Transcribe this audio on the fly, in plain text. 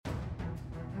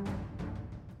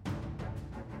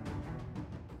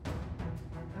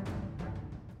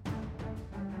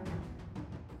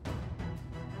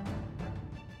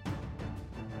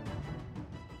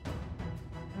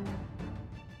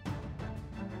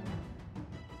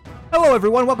Hello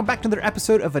everyone, welcome back to another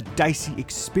episode of A Dicey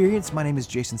Experience. My name is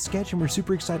Jason Sketch, and we're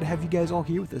super excited to have you guys all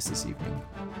here with us this evening.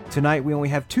 Tonight we only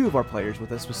have two of our players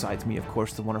with us, besides me, of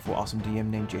course, the wonderful, awesome DM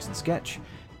named Jason Sketch.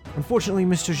 Unfortunately,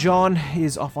 Mr. Jean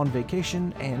is off on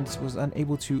vacation and was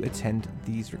unable to attend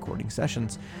these recording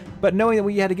sessions. But knowing that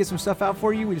we had to get some stuff out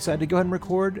for you, we decided to go ahead and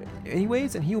record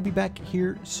anyways, and he will be back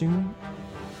here soon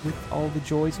with all the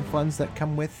joys and funs that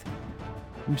come with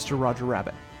Mr. Roger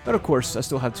Rabbit. But of course, I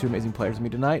still have two amazing players with me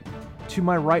tonight. To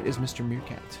my right is Mr.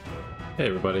 Meerkat. Hey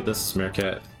everybody, this is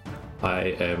Meerkat.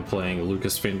 I am playing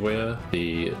Lucas Fendwehr,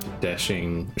 the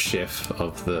dashing chef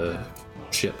of the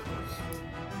ship.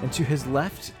 And to his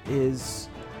left is,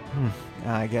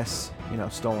 I guess,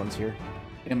 Stolen's here.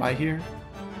 Am I here?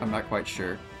 I'm not quite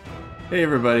sure. Hey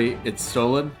everybody, it's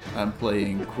Stolen. I'm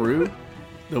playing Crew,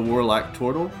 the Warlock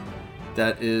Turtle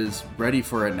that is ready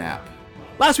for a nap.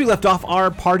 Last we left off, our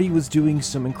party was doing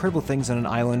some incredible things on an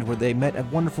island where they met a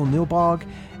wonderful Nilbog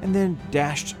and then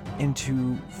dashed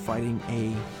into fighting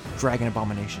a dragon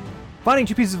abomination. Finding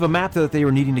two pieces of a map that they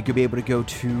were needing to be able to go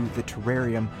to the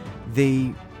terrarium,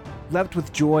 they leapt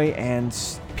with joy and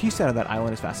peaced out of that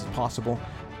island as fast as possible.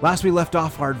 Last we left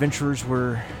off, our adventurers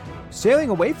were sailing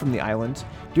away from the island,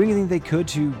 doing anything they could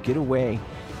to get away,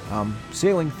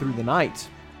 sailing through the night.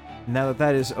 Now that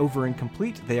that is over and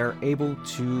complete, they are able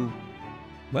to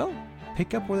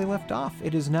pick up where they left off.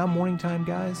 It is now morning time,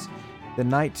 guys. The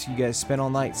night you guys spent all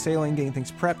night sailing, getting things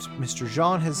prepped. Mr.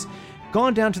 Jean has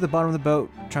gone down to the bottom of the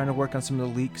boat, trying to work on some of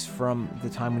the leaks from the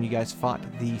time when you guys fought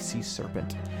the sea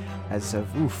serpent, as of,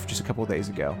 just a couple of days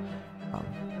ago.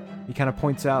 He kind of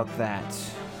points out that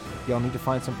y'all need to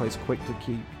find someplace quick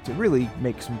to really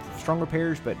make some strong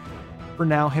repairs, but for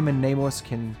now, him and Nameless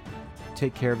can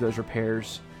take care of those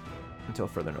repairs until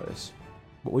further notice.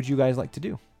 What would you guys like to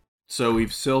do? So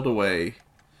we've sailed away,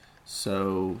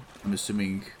 so I'm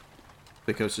assuming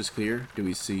the coast is clear. Do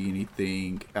we see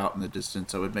anything out in the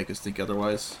distance that would make us think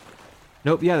otherwise?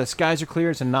 Nope, yeah, the skies are clear.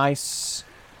 It's a nice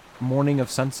morning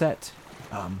of sunset.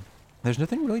 There's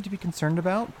nothing really to be concerned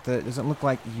about. It doesn't look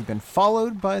like you've been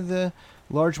followed by the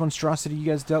large monstrosity you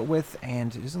guys dealt with,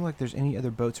 and it doesn't look like there's any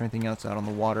other boats or anything else out on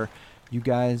the water. You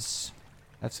guys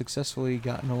have successfully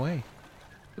gotten away.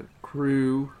 The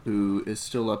Crew, who is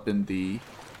still up in the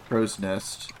crow's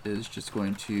nest, is just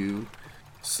going to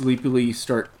sleepily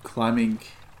start climbing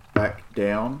back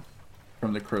down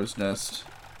from the crow's nest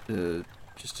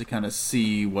just to kind of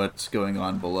see what's going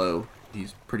on below.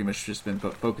 He's pretty much just been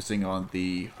focusing on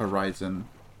the horizon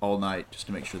all night just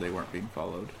to make sure they weren't being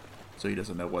followed, so he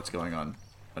doesn't know what's going on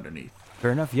underneath.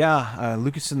 Fair enough, yeah.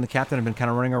 Lucas and the captain have been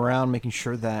kind of running around making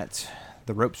sure that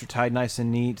the ropes are tied nice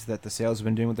and neat, that the sails have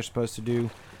been doing what they're supposed to do.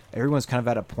 Everyone's kind of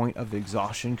at a point of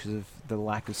exhaustion because of the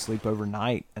lack of sleep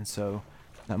overnight, and so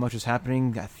not much is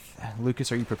happening. Lucas,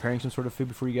 are you preparing some sort of food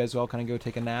before you guys all kind of go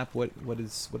take a nap? What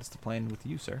is the plan with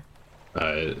you, sir?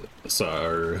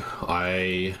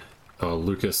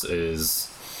 Lucas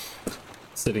is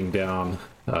sitting down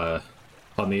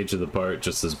on the edge of the boat,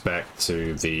 just his back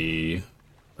to the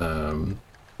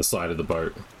side of the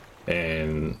boat,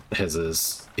 and has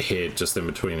his head just in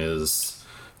between his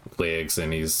legs,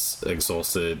 and he's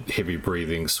exhausted, heavy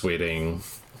breathing, sweating,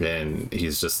 and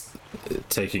he's just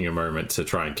taking a moment to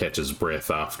try and catch his breath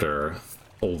after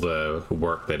all the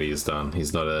work that he's done.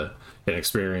 He's not an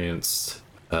experienced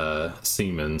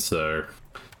seaman, so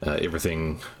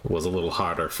everything was a little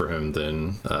harder for him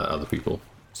than other people.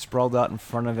 Sprawled out in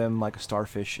front of him like a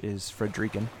starfish is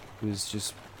Frederican, who's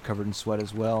just covered in sweat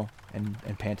as well and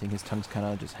panting. His tongue's kind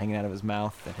of just hanging out of his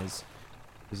mouth, and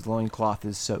his loincloth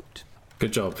is soaked.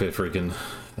 Good job, Frederican.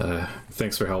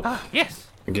 Thanks for help. Yes.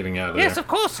 Getting out of Yes, there. of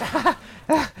course.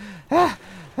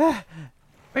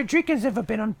 Frederican's never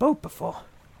been on boat before.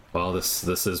 Well, this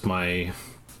is my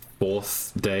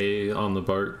 4th day on the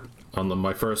boat,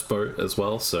 my first boat as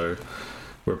well, so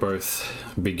we're both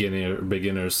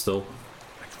beginners still.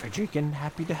 Frederican,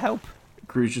 happy to help.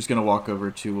 Crew's just gonna walk over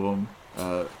to him.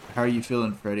 How are you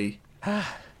feeling, Freddy?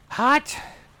 Hot.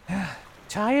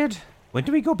 Tired. When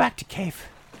do we go back to cave?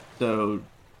 So,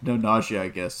 no nausea, I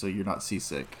guess, so you're not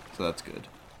seasick, so that's good.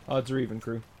 Odds are even,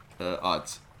 Crew.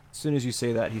 Odds. As soon as you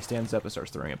say that, he stands up and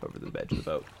starts throwing up over the edge of the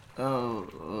boat.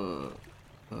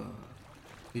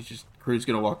 Crew's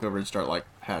gonna walk over and start,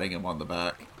 patting him on the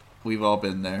back. We've all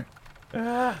been there.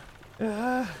 I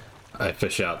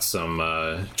fish out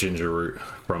some ginger root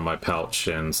from my pouch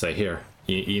and say, here,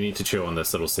 you need to chew on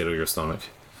this, it'll settle your stomach.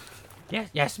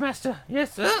 Yes, master.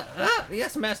 Yes,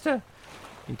 yes, master.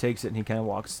 He takes it and he kind of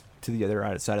walks to the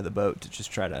other side of the boat to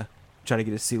just try to get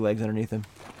his sea legs underneath him.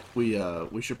 We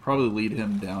should probably lead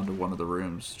him down to one of the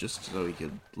rooms just so he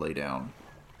could lay down.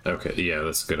 Okay, yeah,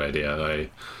 that's a good idea.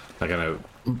 I kind of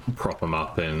prop him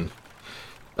up and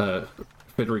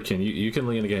Frederican, you can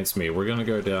lean against me. We're gonna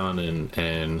go down and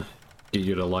get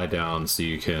you to lie down so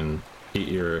you can eat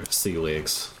your sea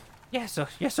legs. Yes,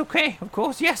 yes, okay, of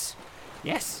course, yes.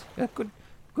 Yes,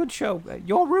 good show.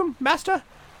 Your room, master?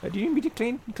 Do you need me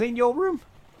to clean your room?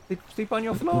 Sleep on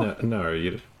your floor?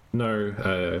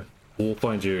 No, we'll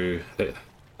find you.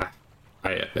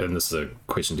 And this is a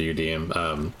question to you,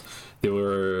 DM. There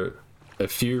were a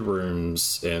few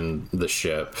rooms in the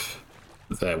ship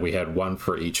that we had one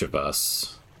for each of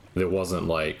us. There wasn't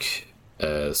like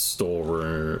a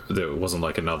storeroom. There wasn't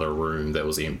like another room that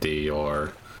was empty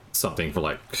or something for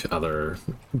like other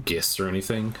guests or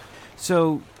anything.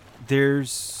 So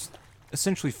there's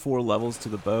essentially 4 levels to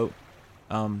the boat.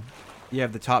 You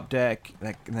have the top deck,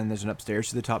 and then there's an upstairs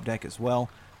to the top deck as well,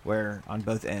 where on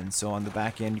both ends. So on the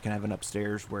back end, you can have an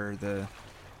upstairs where the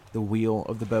wheel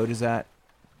of the boat is at,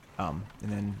 and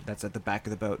then that's at the back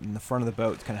of the boat. And the front of the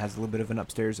boat kind of has a little bit of an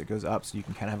upstairs that goes up, so you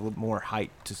can kind of have a little more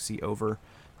height to see over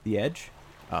the edge.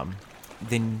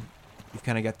 Then you've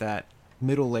kind of got that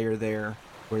middle layer there,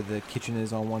 where the kitchen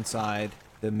is on one side.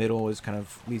 The middle is kind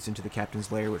of leads into the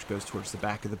captain's lair, which goes towards the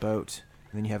back of the boat.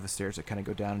 And then you have the stairs that kind of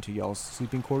go down into y'all's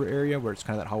sleeping quarter area, where it's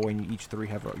kind of that hallway, and you each 3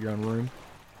 have your own room.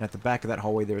 And at the back of that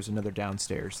hallway, there's another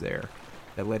downstairs there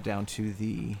that led down to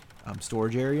the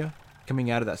storage area. Coming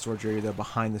out of that storage area, though,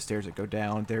 behind the stairs that go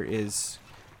down, there is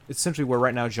essentially where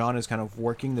right now John is kind of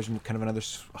working. There's kind of another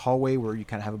hallway where you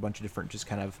kind of have a bunch of different just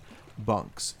kind of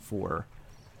bunks for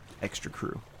extra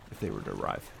crew if they were to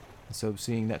arrive. And so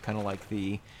seeing that kind of like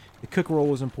the cook role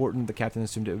was important, the captain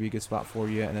assumed it would be a good spot for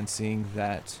you, and then seeing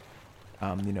that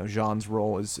Jean's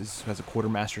role is as a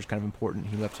quartermaster is kind of important.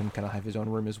 He left him kind of have his own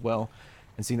room as well.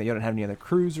 And seeing that you don't have any other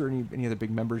crews or any other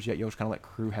big members yet, you'll just kind of let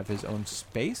crew have his own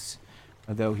space.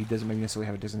 Although he doesn't maybe necessarily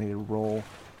have a designated role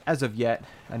as of yet.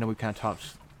 I know we kind of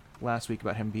talked last week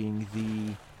about him being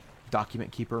the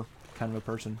document keeper kind of a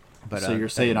person. But so you're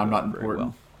saying I'm not important?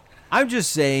 Well. I'm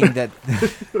just saying that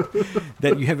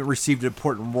that you haven't received an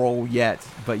important role yet,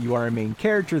 but you are a main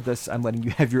character, thus I'm letting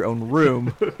you have your own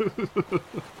room.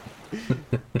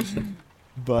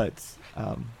 But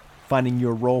finding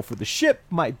your role for the ship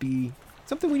might be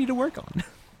something we need to work on.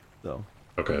 So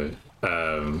okay.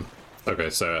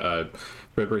 So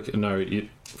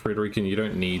Frederican, you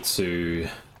don't need to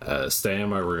stay in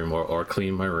my room or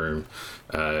clean my room.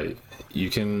 You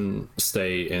can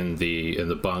stay in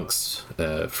the bunks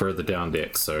further down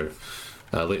deck. So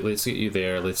let's get you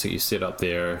there. Let's get you set up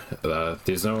there.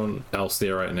 There's no one else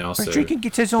there right now. Frederican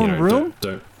gets his own room?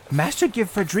 Don't Master give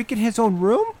Frederican his own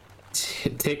room?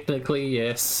 Technically,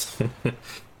 yes.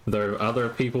 Though other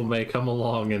people may come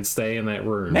along and stay in that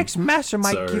room. Next master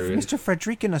might give Mr.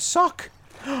 Frederican a sock.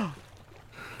 And,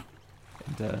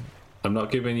 I'm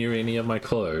not giving you any of my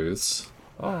clothes.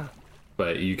 Oh.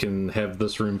 But you can have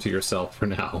this room to yourself for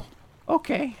now.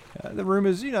 Okay. the room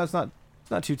is, it's not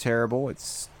too terrible.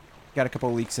 It's got a couple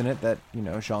of leaks in it that,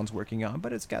 Sean's working on,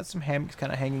 but it's got some hammocks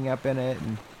kind of hanging up in it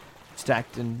and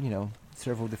stacked in,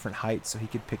 several different heights, so he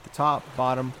could pick the top,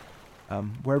 bottom,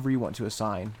 wherever you want to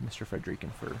assign Mr.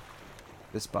 Frederican for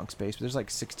this bunk space. But there's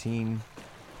like 16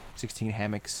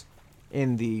 hammocks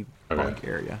in the bunk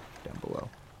area down below.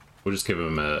 We'll just give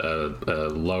him a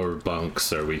lower bunk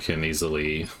so we can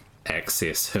easily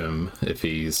access him if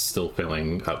he's still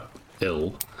feeling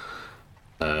ill.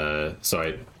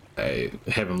 So I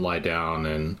have him lie down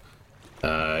and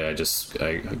I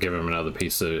give him another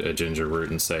piece of ginger root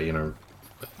and say,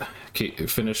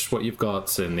 finish what you've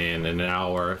got, and then in an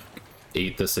hour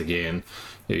eat this again.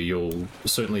 You'll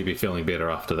certainly be feeling better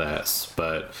after that.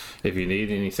 But if you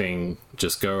need anything,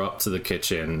 just go up to the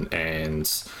kitchen and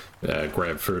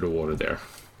grab food or water there.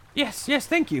 Yes,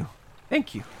 thank you.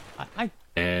 I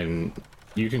And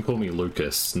you can call me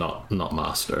Lucas, not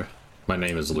Master. My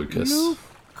name is Lucas.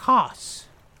 Lucas.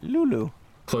 Lulu.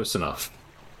 Close enough.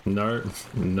 No.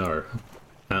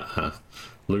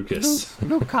 Lucas.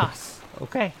 Lucas.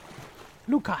 Okay.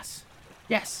 Lucas.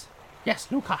 Yes,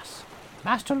 Lucas.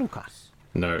 Master Lucas.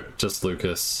 No, just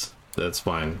Lucas. That's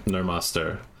fine. No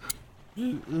Master.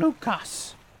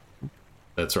 Lucas.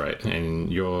 That's right.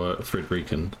 And you're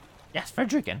Frederican. Yes,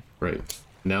 Frederican. Right.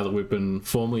 Now that we've been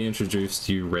formally introduced,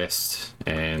 you rest,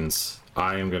 and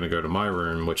I am going to go to my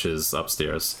room, which is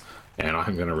upstairs, and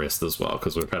I'm going to rest as well,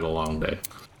 because we've had a long day.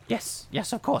 Yes,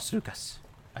 of course, Lucas.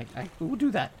 I will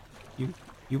do that. You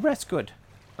rest good.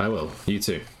 I will. You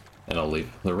too. And I'll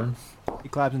leave the room. He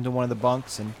climbs into one of the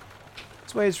bunks and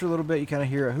sways for a little bit. You kind of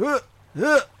hear a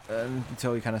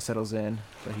until he kind of settles in,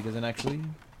 but he doesn't actually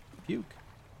puke.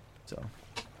 So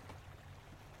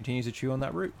continues to chew on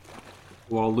that root.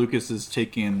 While Lucas is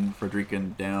taking Frederica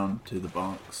down to the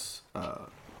bunks,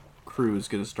 Crew is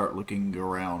going to start looking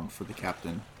around for the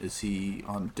captain. Is he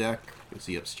on deck? Is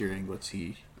he up steering? What's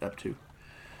he up to?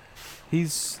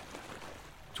 He's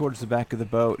towards the back of the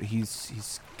boat.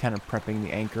 He's kind of prepping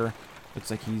the anchor. Looks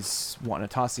like he's wanting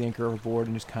to toss the anchor overboard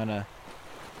and just kind of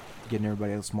getting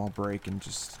everybody a small break and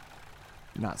just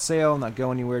not sail, not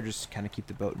go anywhere, just kind of keep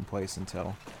the boat in place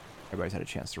until everybody's had a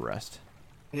chance to rest.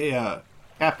 Hey,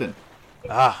 Captain.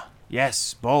 Ah,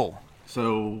 yes, Bull.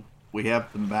 So we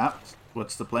have the maps.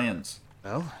 What's the plans?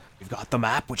 Well, we've got the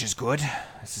map, which is good.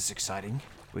 This is exciting.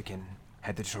 We can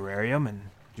head to the terrarium and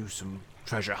do some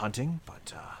treasure hunting,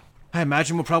 but I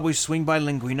imagine we'll probably swing by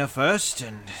Linguina first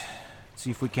and see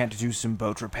if we can't do some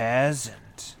boat repairs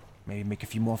and maybe make a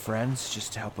few more friends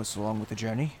just to help us along with the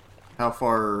journey. How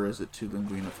far is it to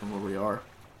Linguina from where we are?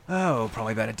 Oh,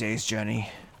 probably about a day's journey,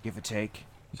 give or take.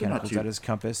 He So kind of not pulls too- out his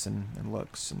compass and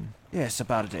looks, and yes,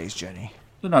 about a day's journey.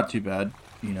 So not too bad.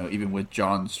 You know, even with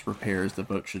John's repairs, the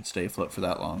boat should stay afloat for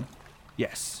that long.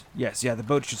 Yes, yeah, the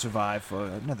boat should survive for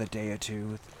another day or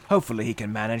two. Hopefully he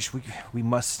can manage. We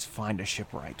must find a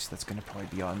shipwright. That's going to probably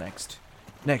be our next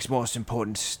most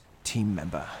important team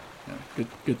member. Yeah,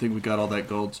 good thing we got all that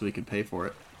gold so we can pay for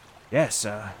it. Yes,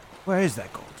 where is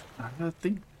that gold? I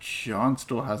think John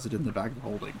still has it in the bag of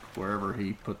holding, wherever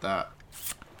he put that.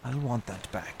 I'll want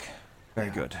that back. Very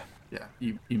good. Yeah,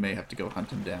 you may have to go hunt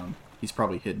him down. He's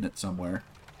probably hidden it somewhere.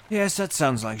 Yes, that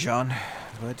sounds like Jean.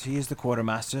 But he is the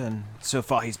quartermaster, and so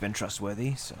far he's been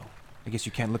trustworthy, so I guess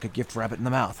you can't look a gift rabbit in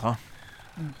the mouth, huh?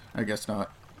 I guess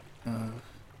not.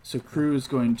 So Crew is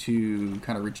going to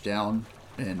kind of reach down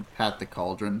and pat the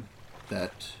cauldron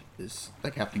that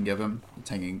Captain gave him.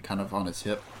 It's hanging kind of on his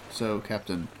hip. So,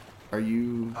 Captain, are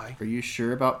you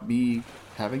sure about me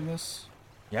having this?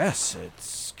 Yes,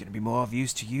 it's going to be more of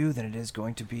use to you than it is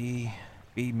going to be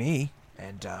me.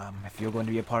 And if you're going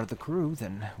to be a part of the crew,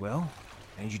 then, well,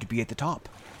 I need you to be at the top.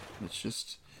 It's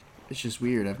just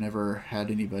weird. I've never had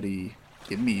anybody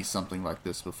give me something like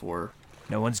this before.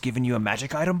 No one's given you a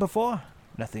magic item before?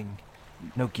 Nothing?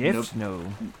 No gift?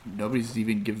 Nobody's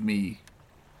even given me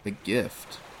a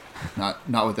gift.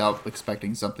 Not without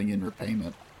expecting something in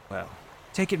repayment. Well,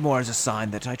 take it more as a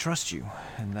sign that I trust you,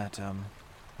 and that,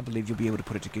 I believe you'll be able to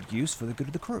put it to good use for the good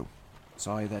of the crew.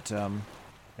 Sorry that, no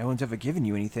one's ever given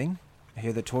you anything. I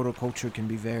hear that turtle culture can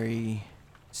be very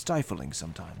stifling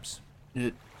sometimes.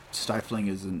 Stifling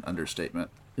is an understatement.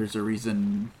 There's a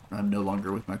reason I'm no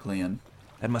longer with my clan.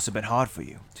 That must have been hard for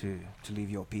you, to leave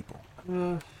your people.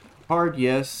 Hard,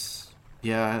 yes.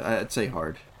 Yeah, I'd say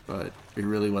hard, but it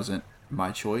really wasn't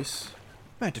my choice.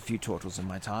 Met a few turtles in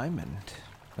my time, and,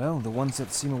 well, the ones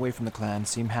that seem away from the clan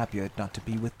seem happier not to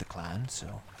be with the clan,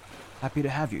 so happy to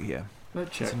have you here.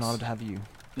 That checks. It's an honor to have you.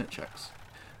 That checks.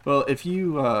 Well, if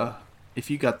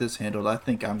you got this handled, I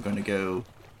think I'm going to go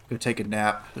take a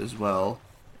nap as well.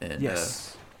 And,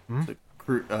 Yes. The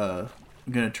crew, I'm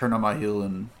going to turn on my heel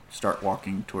and start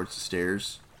walking towards the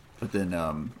stairs. But then,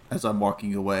 as I'm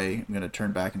walking away, I'm going to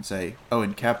turn back and say, "Oh,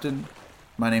 and Captain,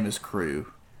 my name is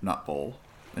Crew, not Bull,"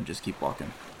 and just keep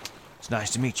walking. It's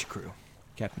nice to meet you, crew.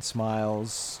 Captain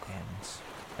smiles, and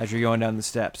as you're going down the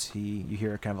steps, you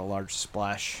hear kind of a large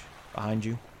splash behind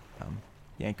you.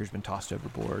 The anchor's been tossed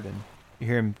overboard, and you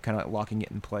hear him kind of locking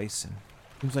it in place, and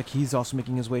seems like he's also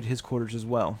making his way to his quarters as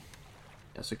well.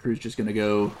 Yeah, so Crew's just going to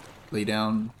go lay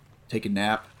down, take a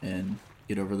nap, and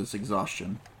get over this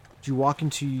exhaustion. As you walk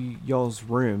into y'all's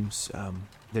rooms,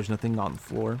 there's nothing on the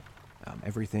floor.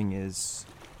 Everything is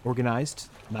organized,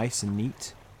 nice and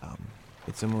neat.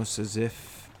 It's almost as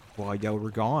if, while y'all were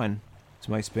gone,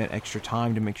 somebody spent extra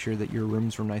time to make sure that your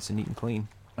rooms were nice and neat and clean.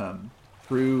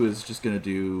 Crew is just going to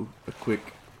do a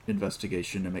quick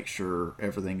investigation to make sure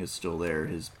everything is still there.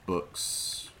 His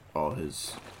books, all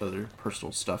his other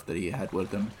personal stuff that he had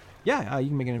with him. Yeah, you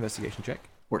can make an investigation check.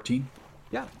 14.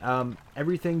 Yeah,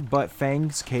 everything but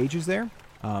Fang's cage is there.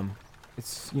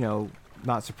 It's,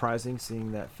 not surprising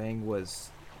seeing that Fang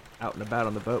was out and about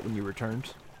on the boat when you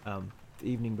returned the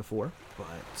evening before.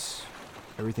 But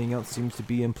everything else seems to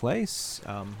be in place.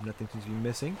 Nothing seems to be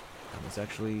missing. It's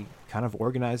actually kind of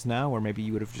organized now, or maybe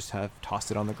you would have just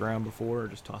tossed it on the ground before, or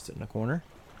just tossed it in a corner.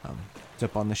 It's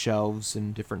up on the shelves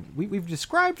and different. We've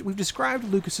described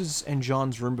Lucas's and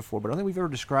John's room before, but I don't think we've ever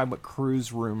described what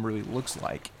Crew's room really looks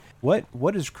like. What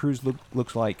does Crew's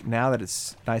looks like now that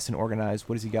it's nice and organized?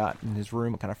 What has he got in his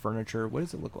room? What kind of furniture? What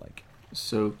does it look like?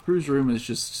 So Crew's room is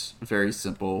just very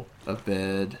simple: a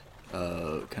bed,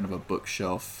 kind of a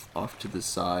bookshelf off to the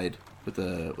side with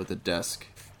a desk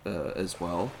as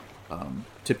well.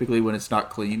 Typically, when it's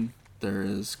not clean, there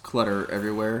is clutter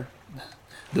everywhere.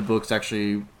 The books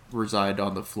actually reside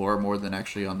on the floor more than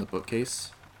actually on the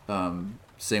bookcase.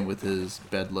 Same with his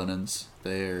bed linens.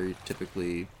 They're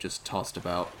typically just tossed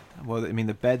about. Well, I mean,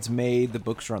 the bed's made, the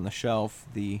books are on the shelf,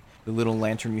 the little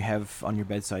lantern you have on your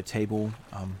bedside table,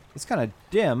 it's kind of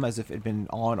dim, as if it had been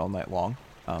on all night long,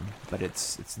 but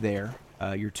it's there.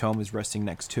 Your tome is resting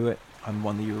next to it on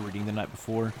one that you were reading the night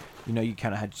before. You know, you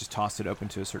kind of had to just toss it open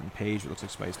to a certain page. It looks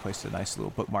like somebody's placed a nice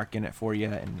little bookmark in it for you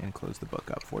and closed the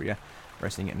book up for you,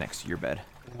 resting it next to your bed.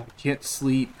 I can't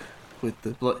sleep with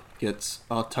the blankets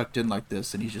all tucked in like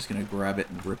this, and he's just going to grab it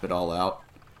and rip it all out.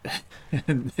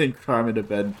 And then climb into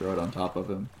bed and throw it on top of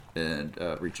him and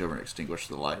reach over and extinguish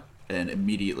the light and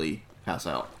immediately pass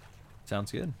out.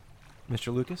 Sounds good.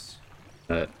 Mr. Lucas?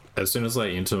 As soon as I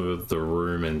enter the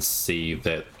room and see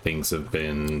that things have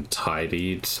been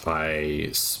tidied, I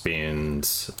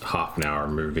spend half an hour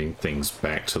moving things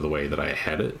back to the way that I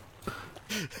had it.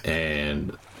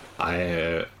 And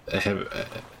I have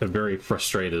a very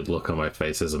frustrated look on my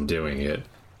face as I'm doing it,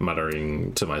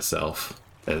 muttering to myself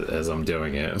as I'm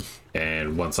doing it.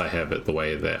 And once I have it the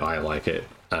way that I like it,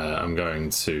 I'm going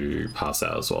to pass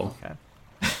out as well. Okay.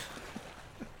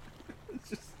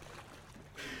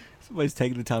 Somebody's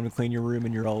taking the time to clean your room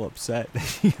and you're all upset.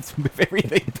 It's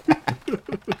everything back.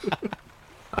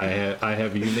 I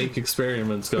have unique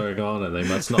experiments going on and they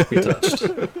must not be touched.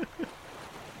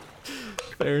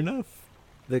 Fair enough.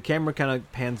 The camera kind of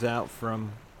pans out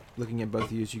from looking at both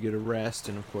of you as you get a rest,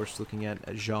 and of course looking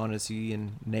at Jean as he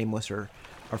and Nameless are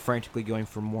frantically going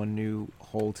from one new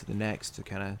hole to the next to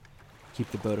kind of keep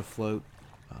the boat afloat.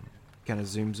 Kind of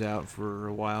zooms out for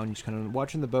a while and you're just kind of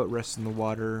watching the boat rest in the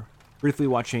water, briefly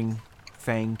watching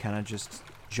Fang kind of just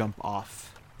jump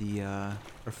off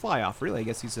or fly off, really. I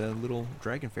guess he's a little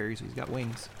dragon fairy, so he's got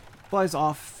wings. Flies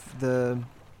off the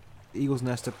eagle's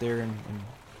nest up there and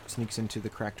sneaks into the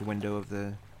cracked window of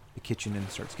the kitchen and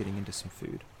starts getting into some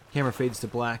food. Camera fades to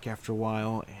black after a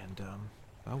while, and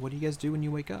what do you guys do when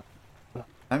you wake up?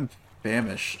 I'm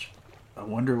famished. I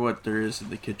wonder what there is in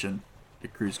the kitchen. The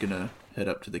crew's gonna head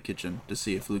up to the kitchen to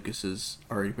see if Lucas is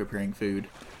already preparing food.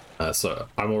 So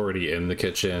I'm already in the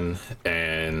kitchen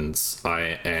and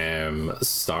I am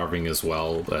starving as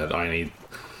well, but I need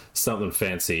something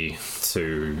fancy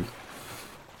to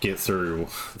get through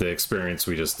the experience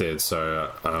we just did.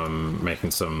 So I'm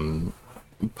making some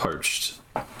poached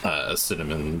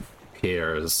cinnamon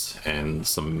pears and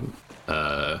some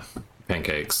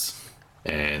pancakes.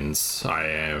 And I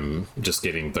am just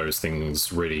getting those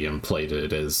things ready and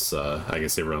plated as I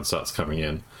guess everyone starts coming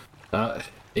in.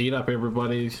 Eat up,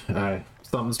 everybody.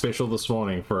 Something special this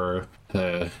morning for,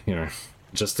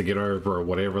 just to get over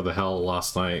whatever the hell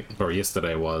last night or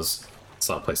yesterday was.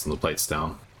 Start placing the plates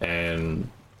down. And,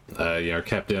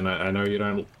 Captain, I know you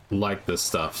don't like this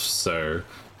stuff, so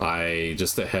I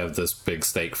just have this big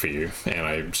steak for you. And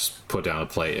I just put down a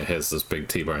plate. It has this big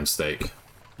T-bone steak.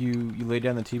 You lay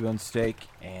down the T-bone steak,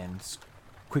 and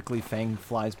quickly Fang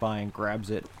flies by and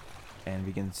grabs it and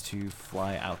begins to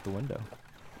fly out the window.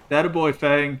 Attaboy,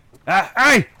 Fang.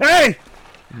 Hey! And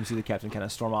you see the captain kind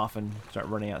of storm off and start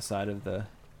running outside of the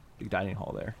big dining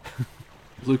hall there.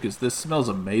 Lucas, this smells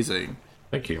amazing.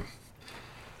 Thank you.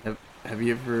 Have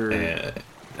you ever... I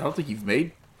don't think you've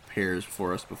made pears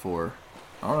for us before.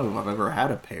 I don't know if I've ever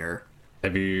had a pear.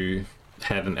 Have you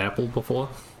had an apple before?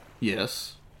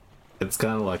 Yes. It's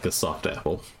kind of like a soft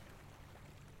apple.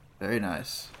 Very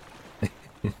nice.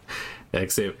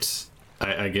 Except,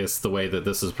 I guess the way that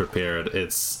this is prepared,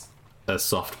 it's a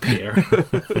soft pear.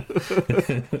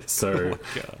 So,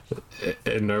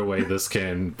 in no way this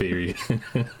can be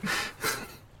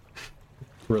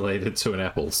related to an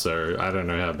apple. So, I don't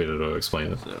know how better to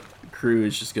explain it. So, the crew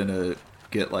is just going to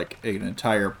get like an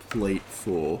entire plate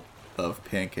full of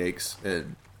pancakes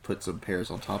and put some pears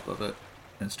on top of it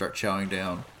and start chowing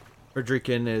down.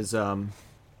 Rodrigan is kind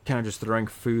of just throwing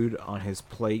food on his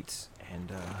plate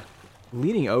and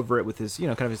leaning over it with his,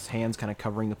 kind of his hands kind of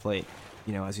covering the plate,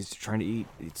 as he's trying to eat.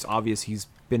 It's obvious he's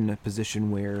been in a position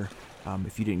where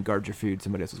if you didn't guard your food,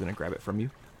 somebody else was going to grab it from you.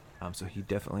 So he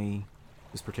definitely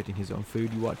is protecting his own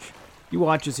food. You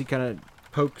watch as he kind of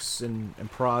pokes and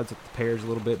prods at the pears a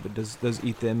little bit, but does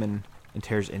eat them and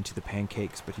tears into the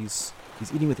pancakes. But he's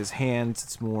eating with his hands.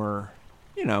 It's more,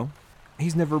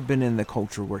 he's never been in the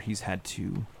culture where he's had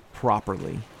to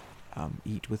properly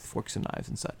eat with forks and knives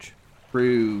and such.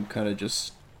 Crew, kind of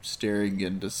just staring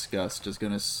in disgust, is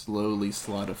going to slowly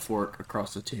slide a fork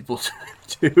across the table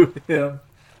to him.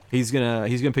 He's gonna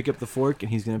pick up the fork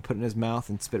and he's gonna put it in his mouth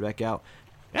and spit it back out.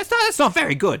 That's not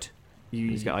very good.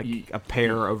 He's got a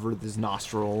pear over his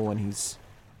nostril and he's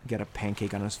got a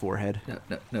pancake on his forehead.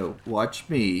 No, watch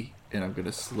me, and I'm going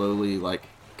to slowly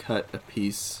cut a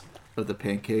piece of the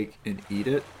pancake and eat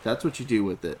it. That's what you do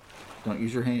with it. Don't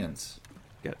use your hands.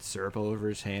 Got syrup all over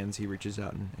his hands. He reaches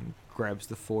out and grabs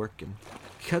the fork and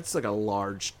cuts like a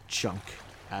large chunk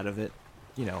out of it.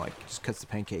 You know, like just cuts the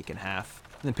pancake in half.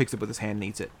 And then picks it up with his hand and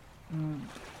eats it.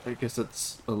 I guess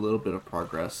that's a little bit of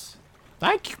progress.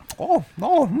 Thank you.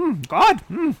 God.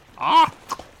 Ah.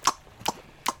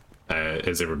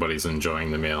 As everybody's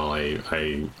enjoying the meal,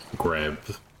 I grab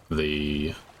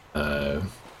the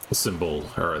symbol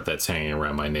that's hanging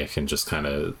around my neck and just kind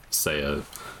of say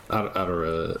utter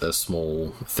a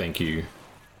small thank you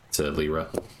to Lyra.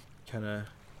 Kind of.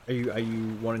 Are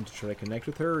you wanting to try to connect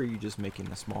with her, or are you just making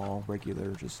a small,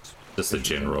 regular, just a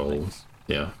general things?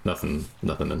 Yeah, nothing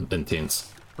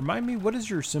intense. Remind me, what does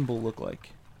your symbol look like?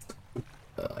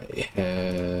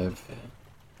 It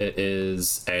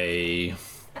is a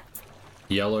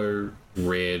yellow,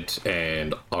 red,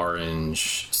 and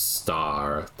orange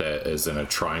star that is in a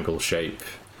triangle shape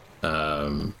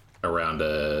around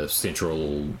a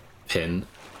central pin.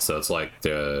 So it's like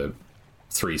the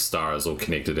 3 stars all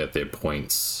connected at their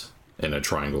points in a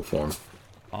triangle form.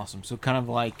 Awesome. So kind of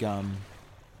like I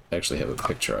actually have a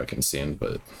picture I can send,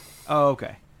 but Oh,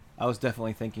 okay. I was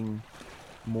definitely thinking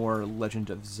more Legend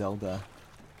of Zelda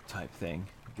type thing.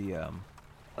 The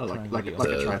Oh, like a triangle.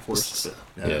 Triforce.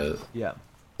 yeah, Yeah.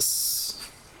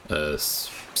 a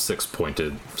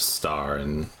 6-pointed star,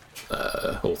 and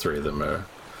all 3 of them are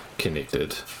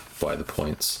connected by the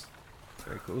points.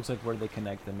 Very cool. Looks like where they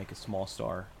connect, they make a small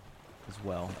star as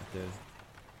well. At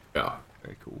the... Yeah.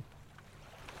 Very cool.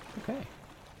 Okay.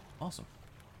 Awesome.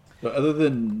 But other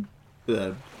than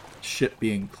the ship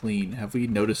being clean, have we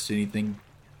noticed anything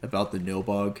about the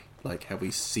Nilbog? Like, have we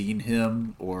seen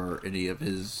him or any of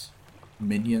his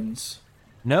minions?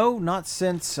 No, not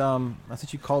since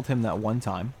you called him that one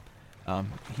time.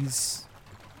 He's,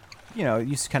 you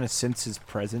kind of sense his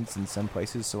presence in some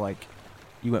places. So like,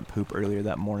 you went poop earlier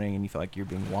that morning and you felt like you're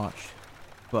being watched.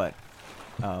 But,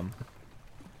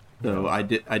 No, I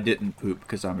didn't poop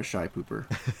because I'm a shy pooper.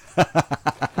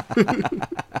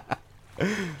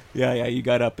 yeah, you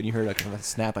got up and you heard like a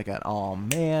snap, like that, "oh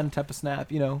man" type of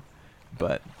snap,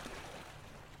 But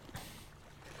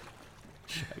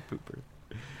shy pooper.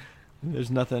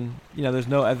 There's nothing, there's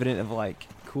no evidence of like,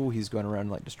 cool, he's going around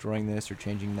like destroying this or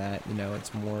changing that.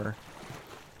 It's more,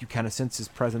 you kind of sense his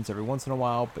presence every once in a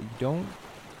while, but you don't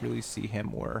really see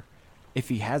him, or if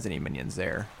he has any minions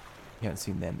there, you haven't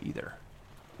seen them either.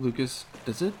 Lucas,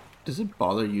 does it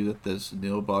bother you that this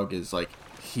Nilbog is like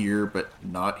here but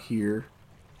not here?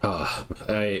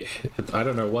 I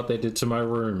don't know what they did to my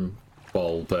room,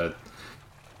 Paul, but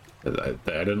I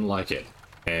didn't like it.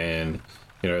 And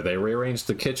they rearranged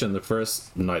the kitchen the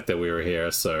first night that we were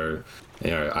here, so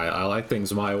I like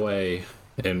things my way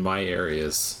in my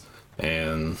areas.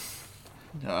 And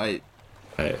I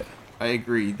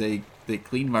agree. They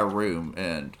cleaned my room,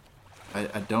 and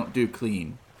I don't do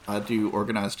clean. I do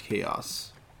organized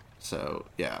chaos. So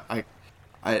yeah, I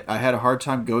had a hard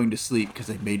time going to sleep because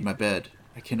they made my bed.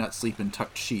 I cannot sleep in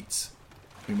tucked sheets.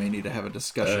 We may need to have a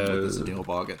discussion with this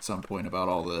Nilbog at some point about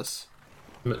all this.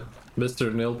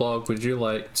 Mr. Nilbog, would you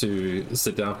like to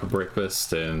sit down for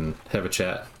breakfast and have a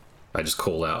chat? I just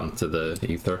call out into the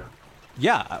ether.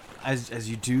 Yeah, as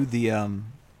you do, the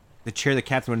chair the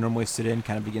captain would normally sit in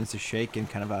kind of begins to shake, and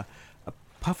kind of a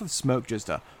puff of smoke just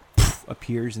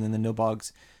appears, and then the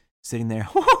Nilbog's sitting there.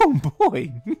 Oh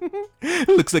boy,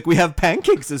 looks like we have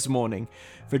pancakes this morning.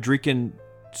 Frederican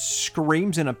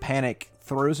screams in a panic,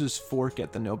 throws his fork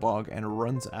at the Nilbog, and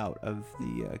runs out of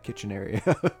the kitchen area.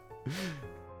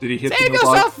 Did he hit Save the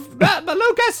Nilbog? yourself,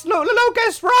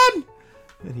 Lucas, run!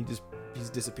 And he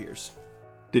disappears.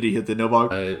 Did he hit the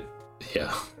Nilbog?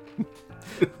 Yeah.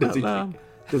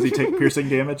 Does he take piercing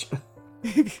damage?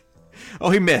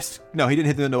 Oh, he missed. No, he didn't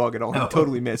hit the Nilbog at all. He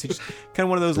totally missed. He just kind of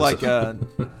one of those like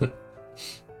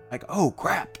oh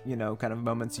crap, kind of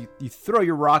moments. You throw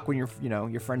your rock when your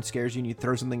friend scares you, and you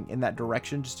throw something in that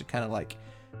direction just to kind of like,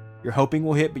 you're hoping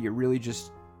will hit, but you're really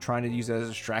just trying to use it as a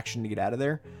distraction to get out of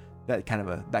there. That kind of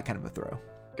a throw.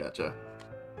 Gotcha.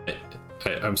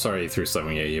 I'm sorry he threw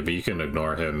something at you, but you can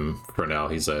ignore him for now.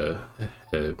 He's a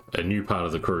new part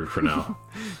of the crew for now.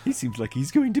 He seems like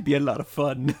he's going to be a lot of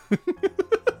fun.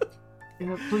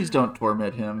 Yeah, please don't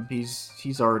torment him.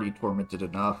 He's already tormented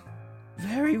enough.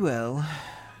 Very well.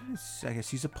 I guess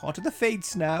he's a part of the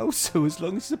Fates now, so as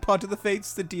long as he's a part of the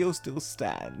Fates, the deal still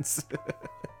stands.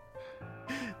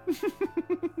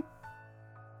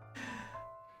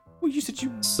 Well, you said you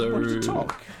wanted to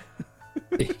talk.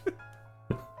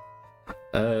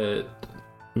 Mr.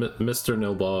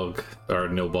 Nilbog, or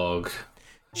Nilbog.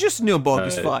 Just Nilbog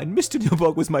is fine. Mr.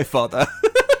 Nilbog was my father.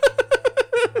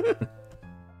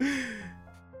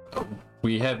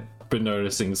 we have been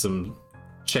noticing some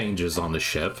changes on the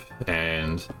ship,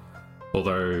 and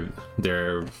although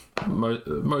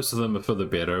most of them are for the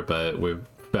better, but we've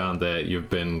found that you've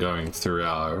been going through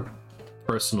our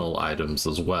personal items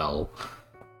as well.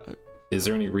 Is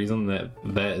there any reason that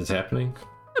is happening?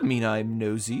 I mean, I'm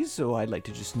nosy, so I'd like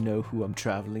to just know who I'm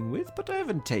traveling with, but I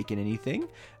haven't taken anything.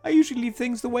 I usually leave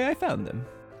things the way I found them.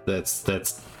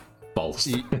 That's false.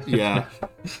 Yeah,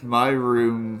 my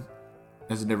room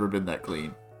has never been that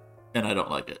clean, and I don't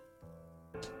like it.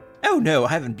 Oh no, I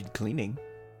haven't been cleaning.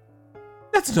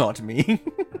 That's not me.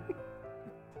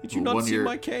 Did you not see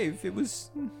my cave? It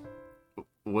was...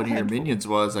 One of your minions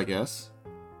was, I guess.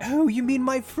 Oh, you mean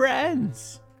my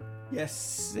friends?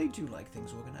 Yes, they do like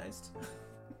things organized.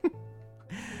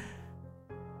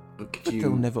 But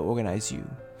they'll never organize you.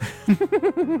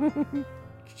 Could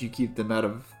you keep them out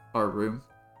of our room?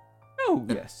 Oh,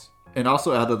 yes. And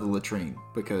also out of the latrine,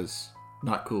 because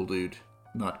not cool, dude.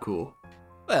 Not cool.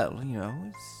 Well,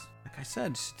 it's... Like I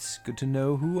said, it's good to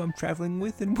know who I'm traveling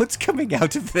with and what's coming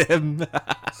out of them.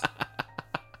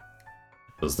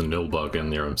 There's the Nilbog in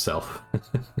there himself.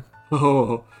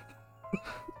 Oh.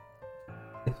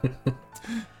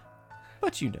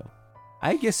 But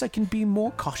I guess I can be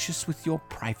more cautious with your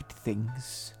private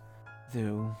things.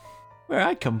 Though, where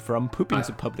I come from, pooping's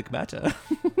a public matter.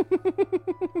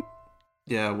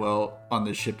 Yeah, well, on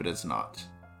this ship it is not.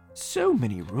 So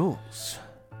many rules.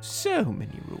 So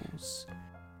many rules.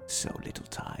 So little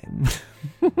time.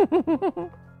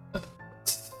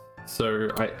 So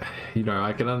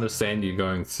I can understand you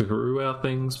going through our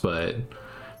things, but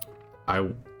I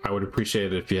would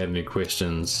appreciate it if you had any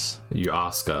questions you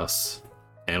ask us.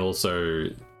 And also,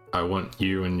 I want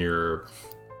you and your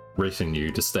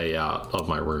retinue to stay out of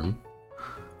my room.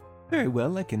 Very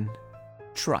well, I can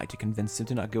try to convince them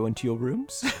to not go into your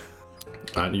rooms.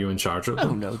 Aren't you in charge of them?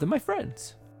 Oh no, they're my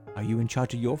friends. Are you in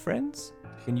charge of your friends?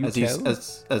 Can you tell?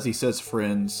 As he says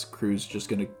friends, Crew's just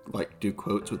gonna do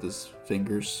quotes with his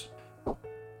fingers.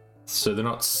 So they're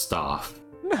not staff?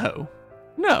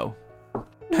 No,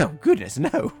 goodness,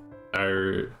 no.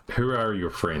 Who are your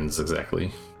friends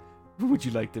exactly? Would you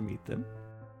like to meet them?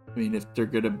 I mean, if they're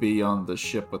gonna be on the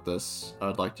ship with us,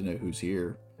 I'd like to know who's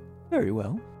here. Very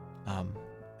well.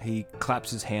 He claps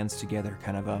his hands together,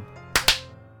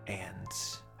 and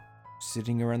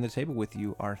sitting around the table with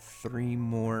you are 3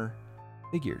 more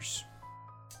figures.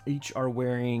 Each are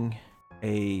wearing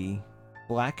a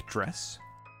black dress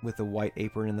with a white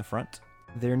apron in the front.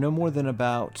 They're no more than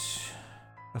about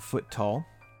a foot tall.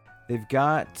 They've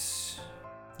got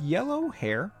yellow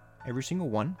hair, every single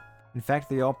one. In fact,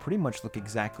 they all pretty much look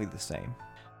exactly the same.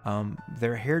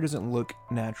 Their hair doesn't look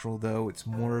natural, though. It's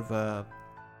more of a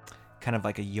kind of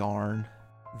like a yarn.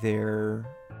 Their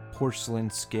porcelain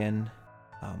skin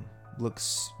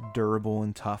looks durable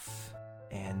and tough,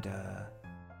 and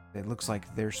it looks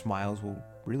like their smiles will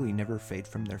really never fade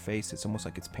from their face. It's almost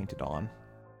like it's painted on.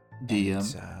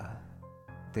 DM. And,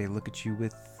 they look at you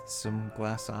with some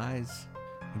glass eyes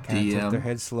and kind of tilt their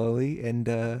head slowly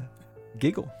and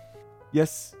giggle.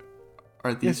 Yes.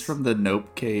 Are these from the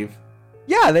Nope Cave?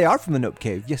 Yeah, they are from the Nope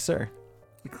Cave. Yes, sir.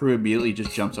 The crew immediately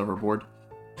just jumps overboard.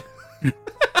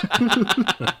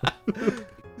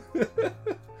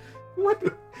 What?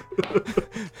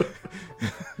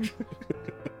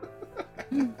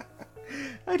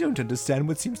 I don't understand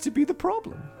what seems to be the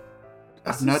problem.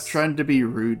 I'm not trying to be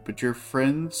rude, but your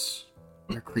friends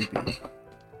are creepy.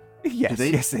 Yes,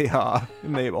 yes they are.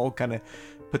 And they all kind of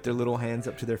put their little hands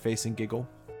up to their face and giggle.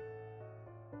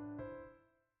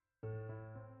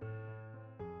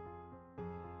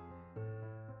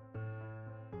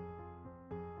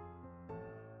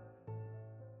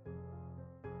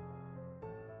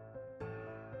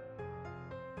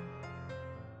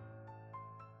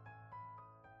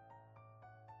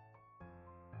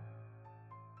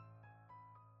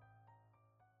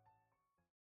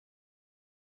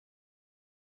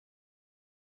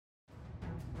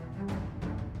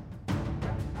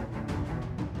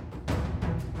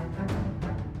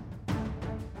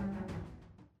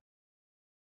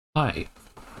 Hi,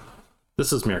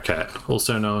 this is Meerkat,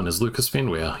 also known as Lucas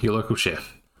Fenweir, your local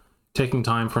chef. Taking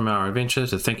time from our adventure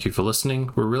to thank you for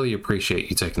listening, we really appreciate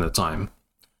you taking the time.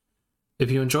 If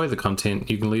you enjoy the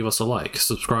content, you can leave us a like,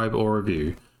 subscribe or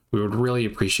review. We would really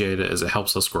appreciate it as it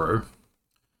helps us grow.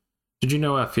 Did you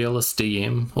know our fearless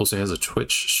DM also has a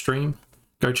Twitch stream?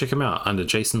 Go check him out under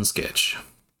Jason Sketch.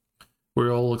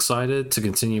 We're all excited to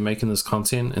continue making this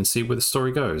content and see where the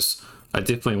story goes. I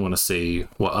definitely want to see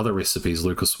what other recipes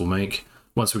Lucas will make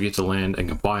once we get to land and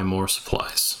can buy more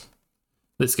supplies.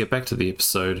 Let's get back to the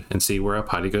episode and see where our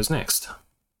party goes next.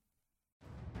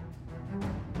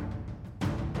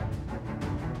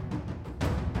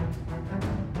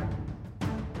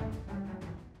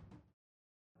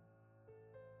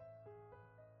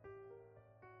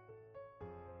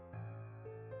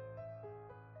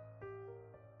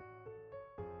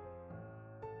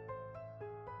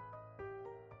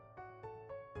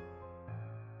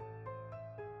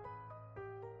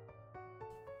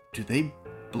 Do they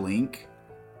blink?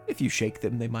 If you shake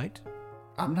them, they might.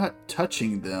 I'm not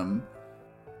touching them.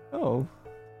 Oh,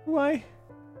 why?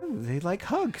 They like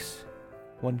hugs.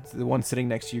 The one sitting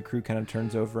next to your crew kind of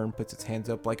turns over and puts its hands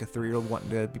up like a 3-year-old wanting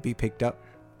to be picked up.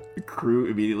 The crew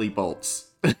immediately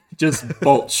bolts. Just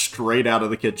bolts straight out of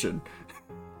the kitchen.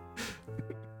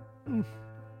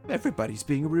 Everybody's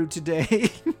being rude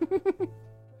today.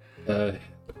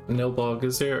 Nilbog,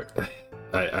 is there...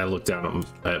 I look down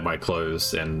at my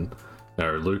clothes, and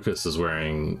Lucas is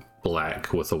wearing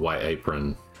black with a white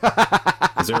apron.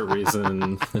 Is there a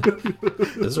reason?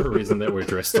 Is there a reason that we're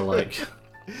dressed alike?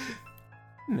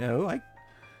 No,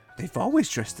 they've always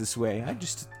dressed this way. I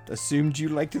just assumed you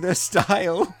liked their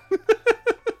style.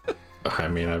 I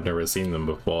mean, I've never seen them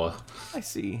before. I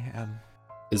see.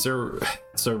 Is there...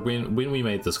 So when we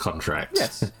made this contract...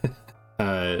 Yes.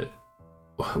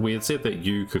 We had said that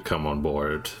you could come on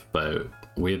board, but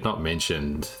we had not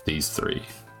mentioned these three.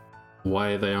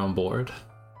 Why are they on board?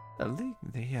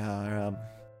 They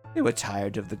were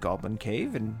tired of the Goblin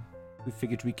Cave, and we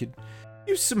figured we could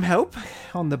use some help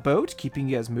on the boat, keeping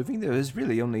you guys moving. There was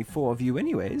really only 4 of you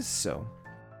anyways, so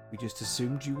we just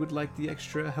assumed you would like the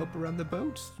extra help around the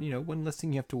boat. You know, one less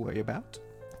thing you have to worry about.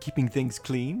 Keeping things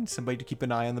clean, somebody to keep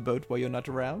an eye on the boat while you're not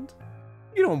around.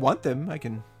 You don't want them,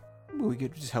 we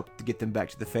could just help to get them back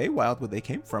to the Feywild where they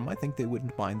came from. I think they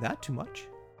wouldn't mind that too much.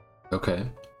 Okay.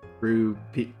 Crew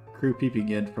peeping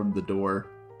in from the door.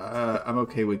 I'm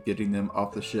okay with getting them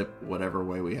off the ship whatever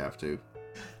way we have to.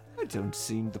 I don't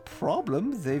see the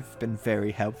problem. They've been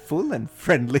very helpful and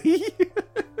friendly.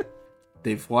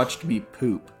 They've watched me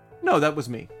poop. No, that was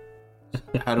me.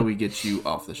 How do we get you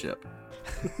off the ship?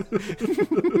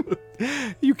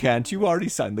 You can't. You already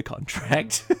signed the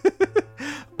contract.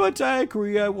 But I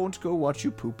agree, I won't go watch you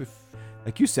poop if,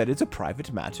 like you said, it's a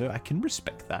private matter. I can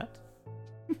respect that.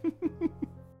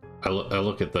 I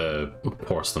look at the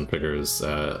porcelain figures.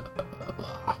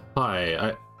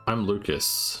 Hi, I'm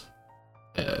Lucas.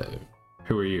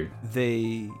 Who are you?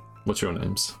 What's your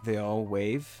names? They all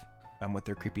wave with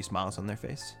their creepy smiles on their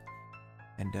face.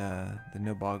 And the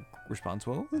Nilbog responds,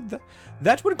 well,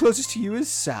 that one closest to you is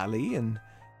Sally, and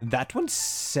that one's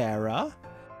Sarah,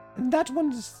 and that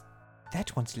one's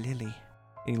Lily.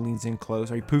 And he leans in close,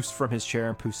 or he poofs from his chair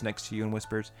and poofs next to you and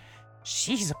whispers,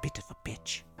 she's a bit of a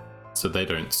bitch. So they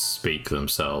don't speak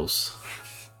themselves.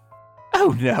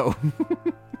 Oh no.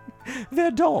 They're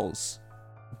dolls.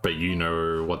 But you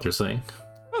know what they're saying?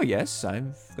 Oh yes,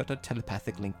 I've got a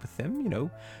telepathic link with them,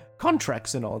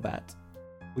 contracts and all that.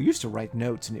 We used to write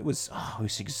notes and it was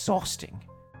exhausting.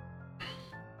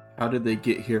 How did they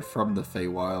get here from the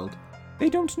Feywild? They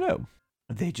don't know.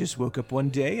 They just woke up one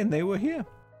day and they were here.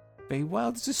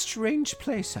 Feywild is a strange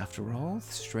place after all.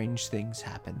 Strange things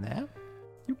happen there.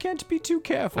 You can't be too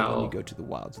careful when you go to the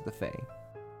wilds of the Fey.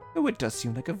 Though it does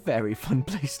seem like a very fun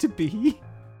place to be.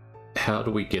 How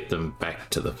do we get them back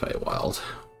to the Feywild?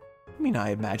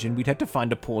 I imagine we'd have to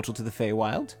find a portal to the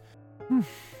Feywild.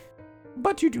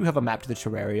 But you do have a map to the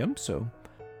terrarium, so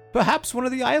perhaps one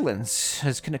of the islands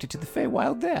is connected to the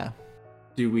Feywild there.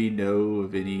 Do we know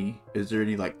of any... Is there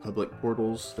any, public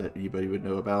portals that anybody would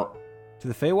know about? To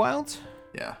the Feywild?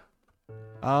 Yeah.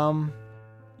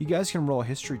 You guys can roll a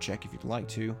history check if you'd like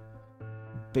to.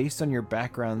 Based on your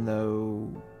background,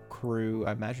 though, crew,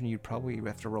 I imagine you'd probably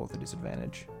have to roll with a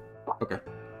disadvantage. Okay.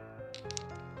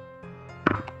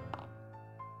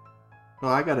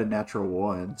 Well, I got a natural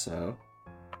 1, so...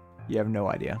 You have no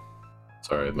idea.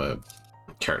 Sorry, my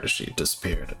character sheet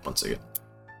disappeared once again.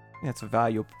 Yeah, it's a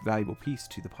valuable piece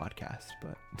to the podcast,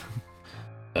 but...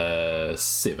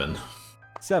 7.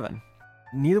 7.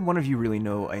 Neither one of you really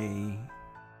know a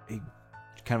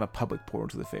kind of a public portal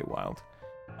to the Feywild.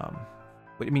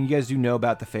 But you guys do know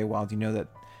about the Feywild. You know that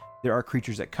there are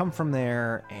creatures that come from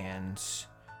there, and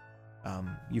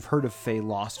you've heard of Fey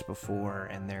Lost before,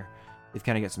 and they've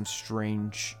kind of got some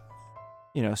strange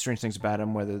things about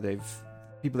them. Whether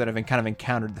people that have kind of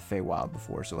encountered the Feywild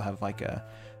before, so they'll have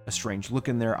a strange look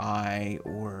in their eye,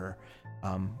 or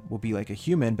will be like a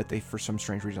human, but they for some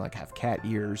strange reason have cat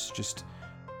ears. Just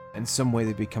in some way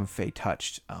they become Fey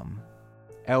touched.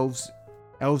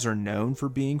 Elves are known for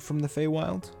being from the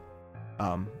Feywild.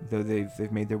 Though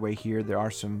they've made their way here, there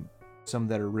are some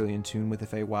that are really in tune with the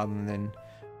Feywild, and then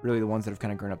really the ones that have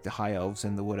kind of grown up, the high elves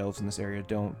and the wood elves in this area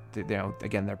don't.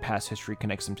 Again, their past history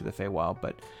connects them to the Feywild,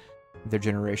 but their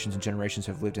generations and generations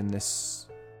have lived in this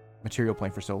material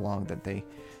plane for so long that they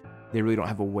really don't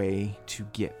have a way to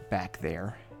get back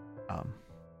there.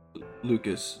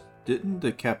 Lucas, didn't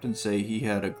the captain say he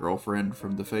had a girlfriend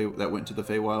from the that went to the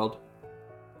Feywild?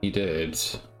 He did.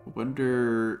 I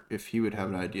wonder if he would have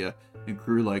an idea. And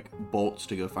crew bolts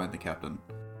to go find the captain.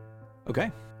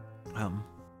 Okay.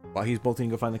 While he's bolting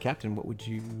to go find the captain, what would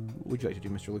you like to do,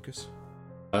 Mr. Lucas?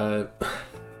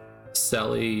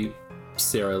 Sally,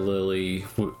 Sarah, Lily,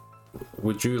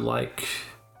 would you like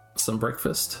some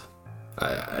breakfast?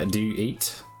 Do you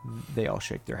eat? They all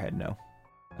shake their head no.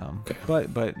 Okay.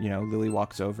 But you know, Lily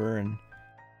walks over and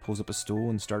pulls up a stool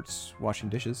and starts washing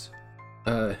dishes.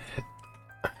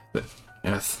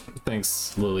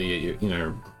 Thanks, Lily.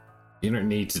 You don't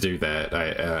need to do that.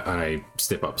 I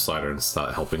step up beside her and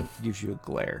start helping. Gives you a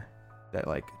glare that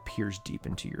like peers deep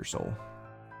into your soul.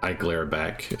 I glare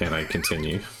back and I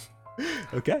continue.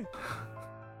 Okay.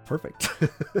 Perfect.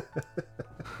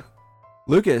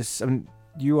 Lucas,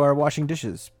 you are washing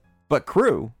dishes, but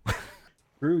Crew,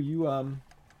 you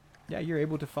you're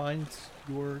able to find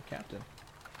your captain.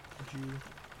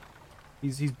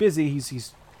 He's busy.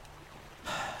 He's.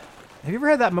 Have you ever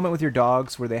had that moment with your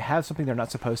dogs where they have something they're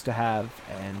not supposed to have,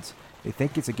 and they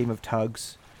think it's a game of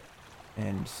tugs,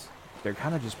 and they're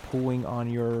kind of just pulling on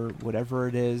your whatever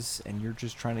it is, and you're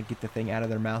just trying to get the thing out of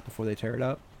their mouth before they tear it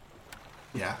up?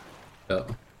 Yeah.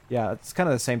 Yeah, it's kind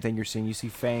of the same thing you're seeing. You see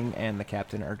Fang and the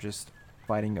captain are just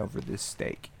fighting over this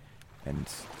steak, and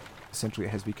essentially it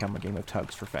has become a game of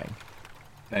tugs for Fang.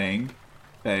 Bang.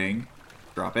 Bang.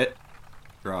 Drop it.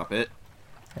 Drop it.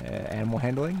 Animal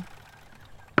handling?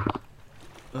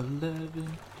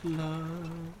 11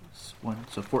 plus 1.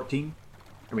 So 14.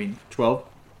 12.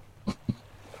 Yeah,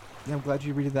 I'm glad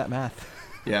you redid that math.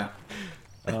 Yeah.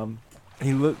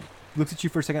 He looks at you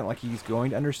for a second like he's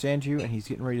going to understand you, and he's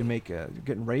getting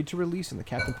ready to release, and the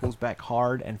captain pulls back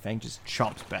hard, and Fang just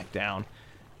chomps back down,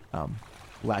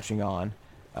 latching on.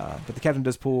 But the captain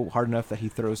does pull hard enough that he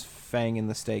throws Fang in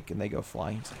the steak, and they go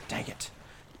flying. He's like, dang it.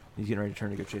 He's getting ready to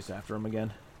turn to go chase after him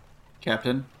again.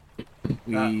 Captain,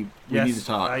 we need to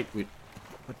talk.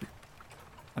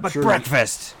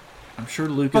 Breakfast! I'm sure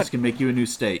Lucas can make you a new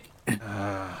steak.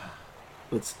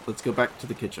 Let's go back to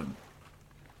the kitchen.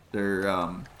 There,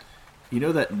 you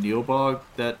know that Nilbog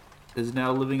that is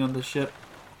now living on the ship?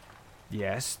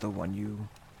 Yes, the one you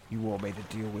all made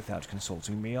a deal without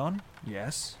consulting me on.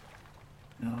 Yes.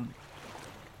 No,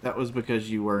 that was because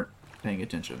you weren't paying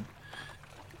attention.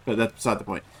 But that's beside the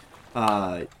point.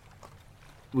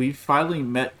 We finally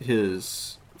met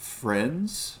his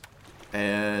friends,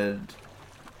 and...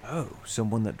 Oh,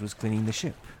 someone that was cleaning the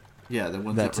ship. Yeah, the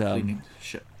ones that were cleaning the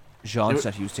ship. Jean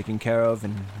said he was taken care of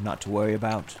and not to worry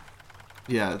about.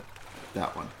 Yeah,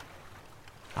 that one.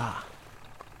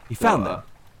 He found them.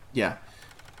 Yeah.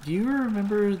 Do you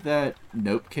remember that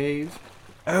Nope Cave?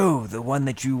 Oh, the one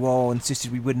that you all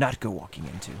insisted we would not go walking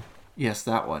into. Yes,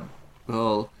 that one.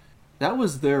 Well, that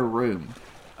was their room.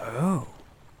 Oh.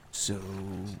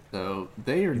 So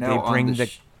they are did now they bring on the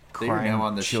the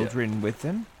crying children ship. with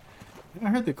them? I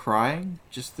haven't heard the crying,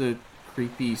 just the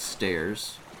creepy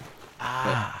stares.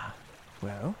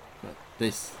 Well. But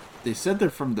they said they're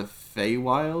from the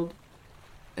Feywild,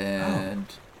 and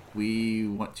we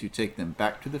want to take them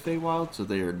back to the Feywild, so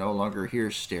they are no longer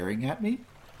here staring at me.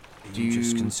 Are you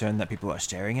just concerned that people are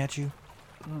staring at you?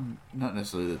 Not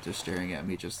necessarily that they're staring at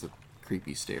me, just the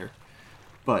creepy stare.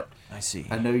 But I see.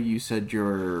 I know you said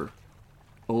your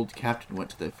old captain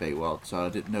went to the Feywild, so I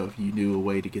didn't know if you knew a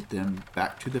way to get them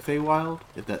back to the Feywild,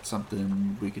 if that's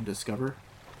something we can discover.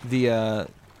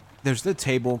 There's the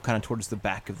table kind of towards the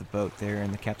back of the boat there,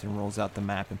 and the captain rolls out the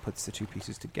map and puts the two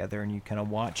pieces together, and you kind of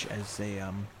watch as they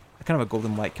kind of a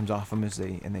golden light comes off them as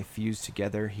they fuse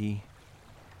together. He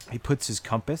puts his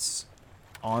compass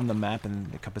on the map,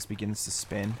 and the compass begins to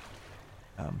spin.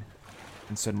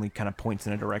 And suddenly kind of points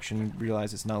in a direction. You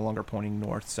realize it's no longer pointing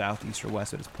north, south, east, or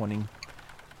west. It is pointing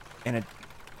in a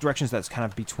direction that's kind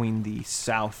of between the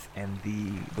south and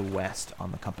the west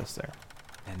on the compass there.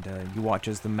 And you watch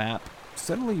as the map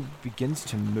suddenly begins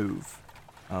to move.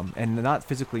 And not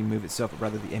physically move itself, but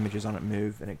rather the images on it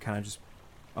move. And it kind of just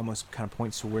almost kind of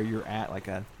points to where you're at.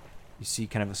 You see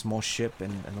kind of a small ship,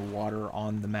 and the water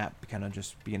on the map kind of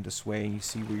just begin to sway. And you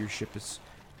see where your ship is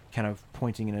kind of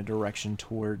pointing in a direction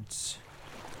towards...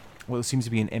 Well, it seems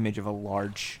to be an image of a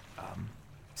large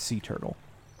sea turtle.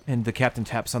 And the captain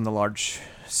taps on the large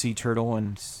sea turtle,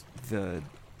 and the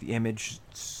image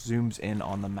zooms in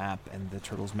on the map, and the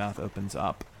turtle's mouth opens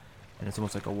up. And it's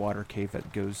almost like a water cave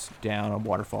that goes down, a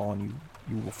waterfall, and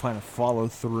you will kind of follow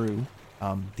through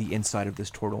the inside of this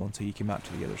turtle until you come out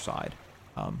to the other side.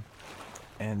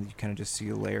 And you kind of just see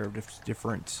a layer of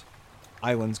different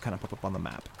islands kind of pop up on the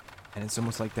map. And it's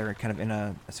almost like they're kind of in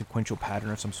a sequential pattern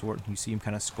of some sort. You see him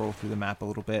kind of scroll through the map a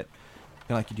little bit,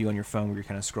 kind of like you do on your phone where you're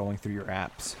kind of scrolling through your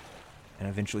apps. And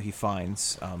eventually he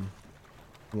finds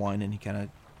one, and he kind of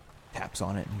taps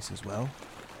on it, and he says, well,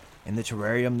 in the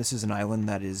terrarium, this is an island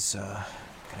that is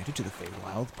connected to the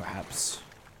Feywild. Perhaps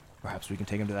we can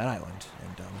take them to that island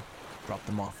and drop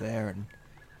them off there, and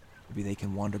maybe they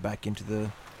can wander back into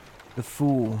the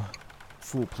full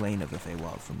plane of the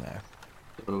Feywild from there.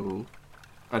 So,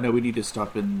 I know we need to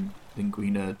stop in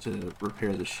Linguina to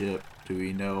repair the ship. Do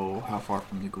we know how far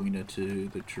from Linguina to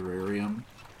the terrarium?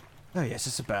 Oh yes,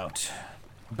 it's about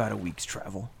a week's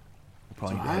travel. We'll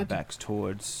probably So head back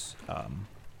towards.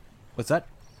 What's that?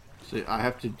 So I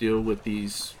have to deal with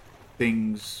these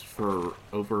things for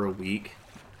over a week.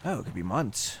 Oh, it could be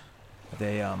months.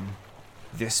 They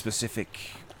this specific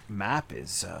map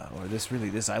is or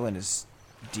this island is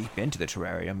deep into the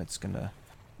terrarium. It's gonna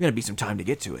be some time to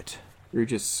get to it. Rue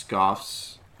just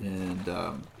scoffs, and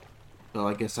well,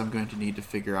 I guess I'm going to need to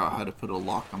figure out how to put a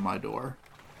lock on my door.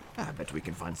 I bet we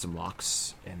can find some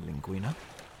locks in Linguina.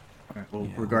 Alright, well,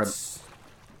 Yeah,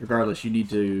 regardless, you need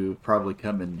to probably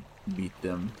come and meet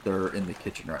them. They're in the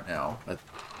kitchen right now.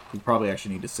 We probably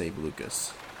actually need to save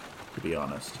Lucas, to be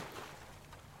honest.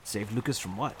 Save Lucas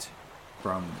from what?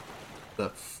 From the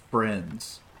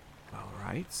friends. All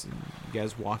right, so you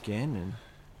guys walk in, and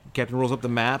Captain rolls up the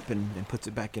map and puts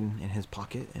it back in his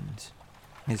pocket and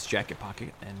his jacket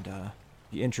pocket, and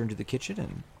you enter into the kitchen,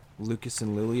 and Lucas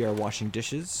and Lily are washing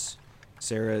dishes.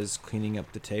 Sarah is cleaning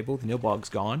up the table. The Nilbog's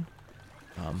gone,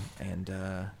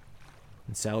 and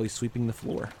Sally's sweeping the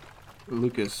floor.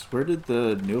 Lucas, where did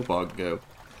the Nilbog go?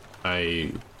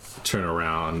 I turn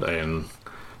around and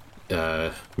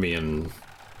me and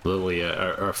Lily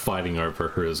are fighting over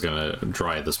who is gonna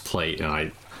dry this plate, and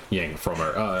I yank from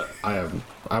her.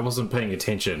 I wasn't paying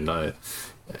attention.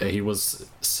 He was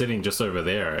sitting just over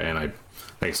there, and I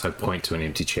guess I point to an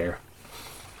empty chair.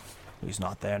 He's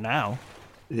not there now.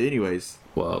 Anyways,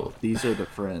 Well, these are the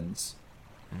friends.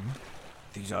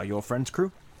 These are your friends'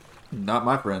 crew? Not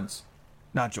my friends.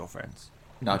 Not your friends.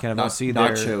 Not, kind of not see their-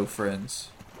 nacho friends.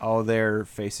 All their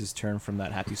faces turn from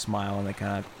that happy smile, and they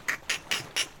kind of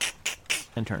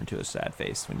and turn to a sad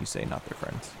face when you say not their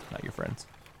friends, not your friends.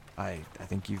 I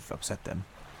think you've upset them.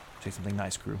 Say something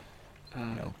nice, crew.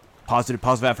 Positive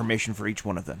affirmation for each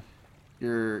one of them.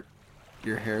 Your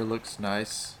hair looks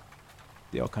nice.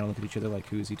 They all kind of look at each other like,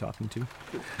 who is he talking to?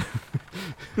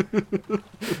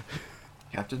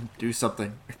 Captain, do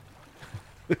something.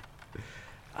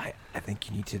 I think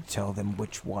you need to tell them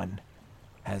which one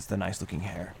has the nice looking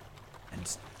hair. And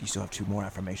you still have 2 more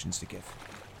affirmations to give.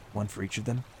 One for each of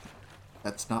them,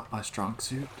 That's not my strong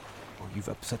suit. or you've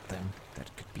upset them. That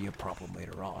could be a problem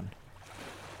later on.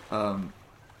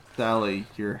 Sally,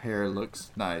 your hair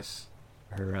looks nice.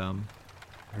 Her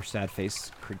sad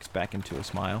face creaks back into a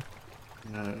smile.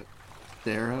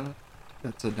 Sarah,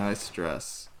 that's a nice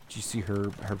dress. Do you see her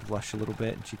blush a little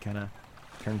bit, and she kind of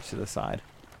turns to the side.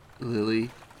 Lily,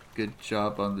 good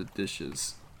job on the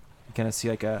dishes. You kind of see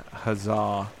like a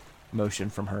huzzah motion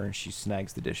from her, and she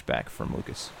snags the dish back from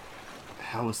Lucas.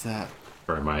 How was that?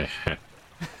 throw my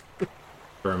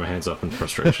hands up in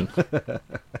frustration.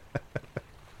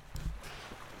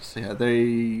 So yeah,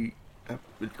 they,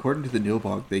 according to the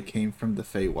Nilbog, they came from the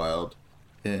Feywild,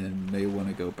 and they want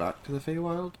to go back to the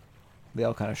Feywild. They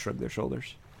all kind of shrug their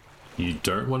shoulders. You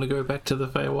don't want to go back to the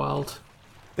Feywild?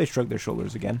 They shrug their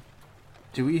shoulders again.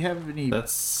 Do we have any?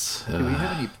 That's. Do we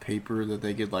have any paper that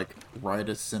they could like write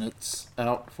a sentence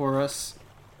out for us?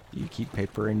 You keep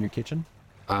paper in your kitchen?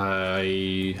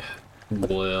 I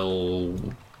will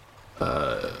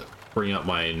bring up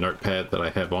my notepad that I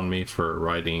have on me for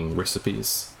writing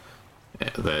recipes.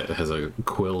 That has a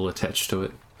quill attached to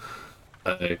it.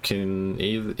 Can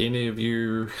any of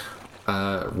you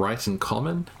write in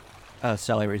common?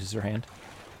 Sally raises her hand.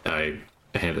 I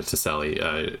hand it to Sally.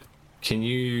 Can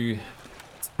you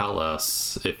tell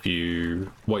us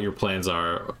what your plans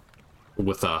are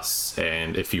with us,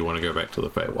 and if you want to go back to the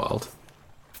Feywild?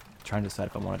 Trying to decide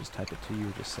if I want to just type it to you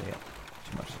or just say it.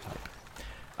 Too much to type.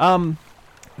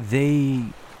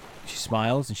 She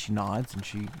smiles and she nods and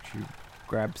she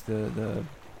grabs the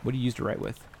what do you use to write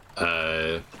with?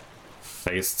 I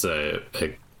guess it's a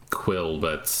quill,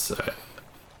 but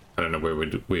I don't know where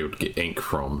we would get ink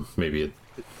from. Maybe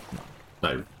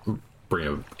I bring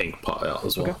an ink pot out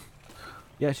as well. Okay.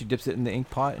 Yeah, she dips it in the ink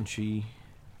pot and she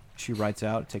writes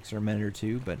out. It takes her a minute or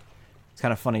two, but it's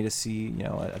kind of funny to see,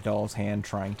 a doll's hand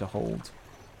trying to hold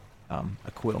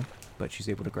a quill, but she's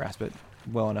able to grasp it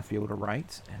well enough to be able to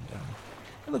write. And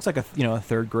it looks like a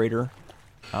third grader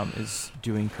is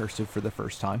doing cursive for the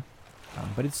first time,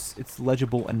 but it's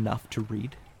legible enough to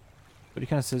read. But he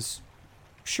kind of says,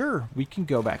 "Sure, we can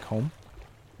go back home."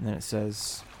 And then it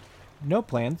says, "No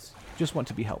plans, just want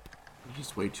to be helped." You're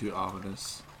just way too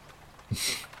ominous.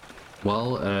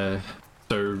 Well,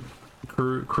 so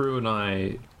crew and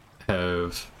I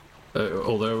have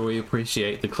although we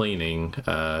appreciate the cleaning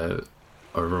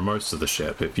over most of the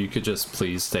ship, if you could just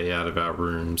please stay out of our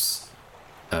rooms,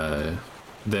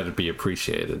 that'd be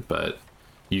appreciated. But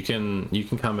you can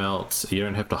come out. You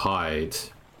don't have to hide.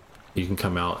 You can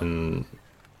come out and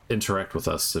interact with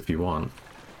us if you want.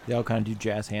 They all kind of do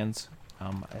jazz hands.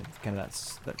 Kind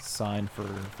of that sign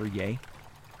for yay.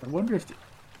 I wonder if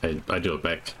I do it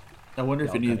back. I wonder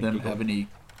if any of them giggle. have any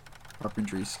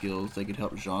carpentry skills that could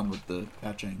help Jean with the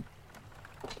patching.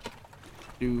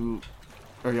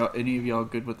 Are any of y'all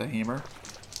good with the hammer?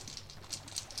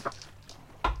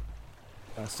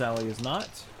 Sally is not.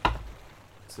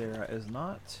 Sarah is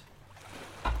not.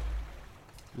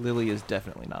 Lily is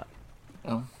definitely not.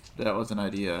 Oh, that was an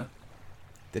idea.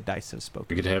 The dice have We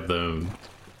spoken. could have them.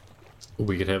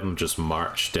 We could have them just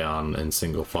march down in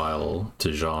single file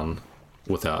to Jean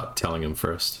without telling him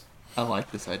first. I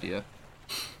like this idea.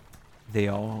 They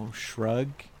all shrug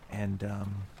and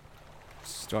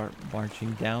start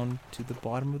marching down to the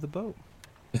bottom of the boat.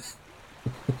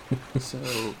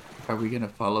 So, are we gonna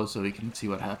follow so we can see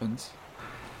what happens?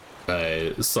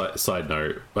 Side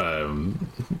note,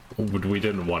 we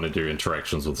didn't want to do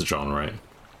interactions with Jean, right?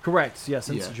 Correct. Yeah,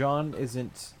 since Yeah. John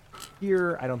isn't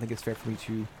here, I don't think it's fair for me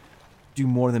to do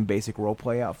more than basic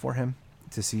roleplay out for him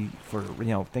to see for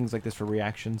things like this for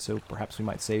reaction. So perhaps we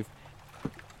might save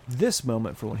this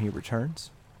moment for when he returns,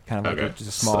 kind of like Okay, just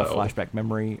a small so- flashback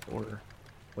memory or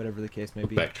whatever the case may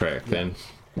be. Backtrack then.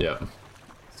 Yeah.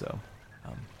 So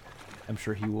I'm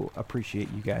sure he will appreciate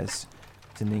you guys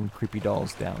sending creepy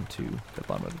dolls down to the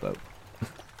bottom of the boat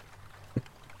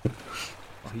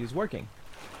while he is working.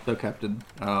 So, Captain,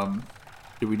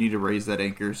 do we need to raise that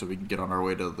anchor so we can get on our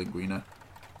way to Linguina?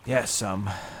 Yes, I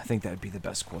think that would be the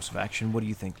best course of action. What do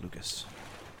you think, Lucas?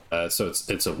 So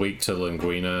it's a week to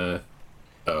Linguina.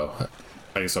 Oh,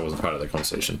 I guess I wasn't part of the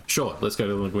conversation. Sure, let's go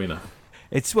to Linguina.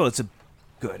 It's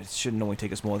good. It shouldn't only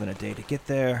take us more than a day to get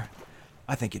there.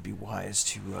 I think it'd be wise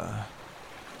to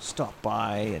stop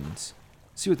by and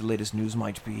see what the latest news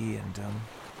might be, and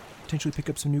potentially pick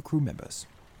up some new crew members.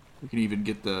 We can even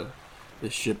get the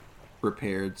ship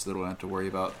repaired so that we don't have to worry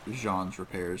about Jean's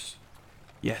repairs.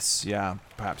 Yes, yeah.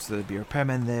 Perhaps there'd be a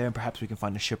repairman there, and perhaps we can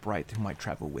find a shipwright who might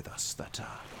travel with us. I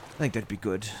think that'd be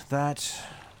good. That,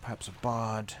 perhaps a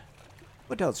bard.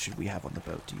 What else should we have on the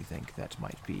boat, do you think, that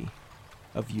might be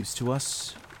of use to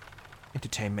us?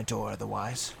 Entertainment or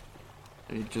otherwise?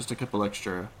 Just a couple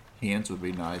extra hands would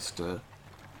be nice to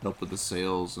help with the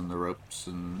sails and the ropes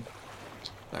and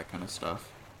that kind of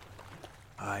stuff.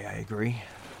 I agree.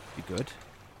 Be good.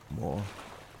 More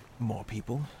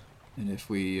people. And if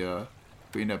we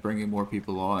end up bringing more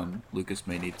people on, Lucas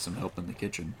may need some help in the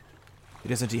kitchen.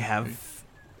 Doesn't he have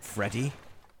Freddy?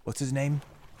 What's his name?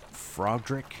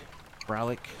 Frogdrick?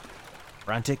 Bralick?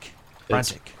 Frantic?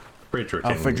 Frantic.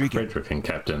 Frederick,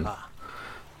 Captain.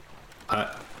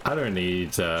 I don't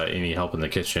need any help in the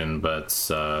kitchen, but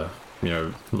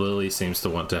Lily seems to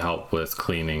want to help with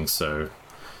cleaning, so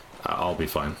I'll be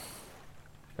fine.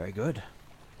 Very good.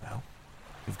 Well,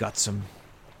 we've got some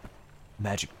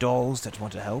magic dolls that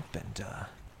want to help, and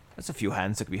there's a few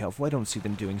hands that could be helpful. I don't see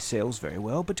them doing sales very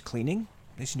well, but cleaning,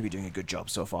 they seem to be doing a good job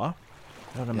so far.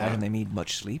 I don't imagine they need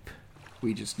much sleep.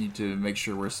 We just need to make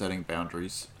sure we're setting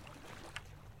boundaries.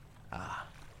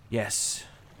 Yes.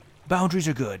 Boundaries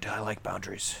are good. I like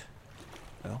boundaries.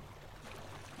 Well,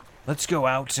 let's go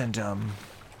out and, why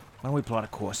don't we plot a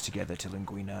course together to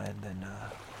Linguina, and then,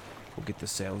 we'll get the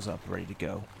sails up, ready to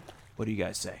go. What do you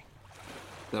guys say?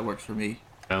 That works for me.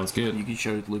 Sounds good. You can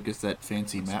show Lucas that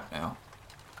fancy map now.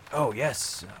 Oh,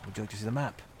 yes. Would you like to see the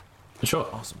map? Sure.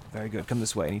 Awesome. Very good. Come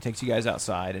this way. And he takes you guys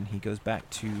outside, and he goes back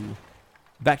to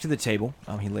the table.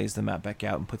 He lays the map back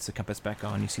out and puts the compass back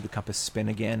on. You see the compass spin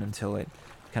again until it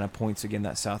kind of points again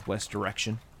that southwest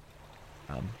direction.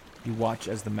 You watch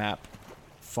as the map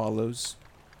follows,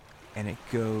 and it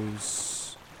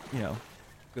goes,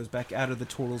 goes back out of the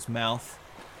turtle's mouth.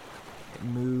 It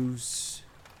moves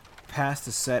past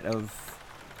a set of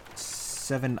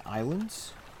 7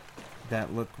 islands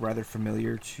that look rather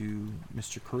familiar to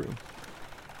Mr. Carew.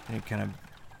 And it kind of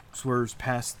swerves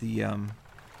past the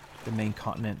main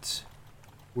continent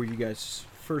where you guys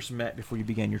first met before you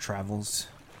began your travels.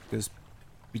 It goes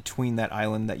between that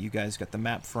island that you guys got the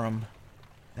map from,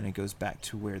 and it goes back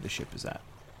to where the ship is at.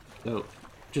 So,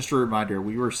 just a reminder,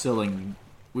 we were sailing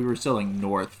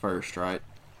north first, right?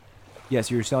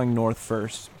 Yes, you were sailing north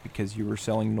first because you were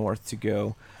sailing north to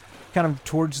go kind of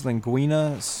towards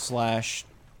Linguina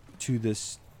 / to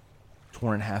this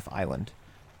torn in half island.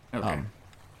 Okay.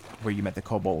 Where you met the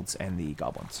kobolds and the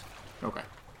goblins. Okay.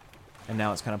 And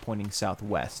now it's kind of pointing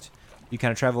southwest. You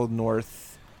kind of traveled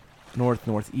north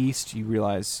northeast, you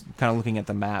realize, kind of looking at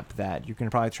the map, that you're going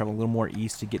to probably travel a little more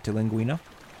east to get to Linguina.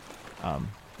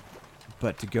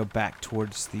 But to go back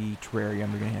towards the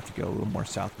terrarium, you're going to have to go a little more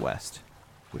southwest,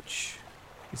 which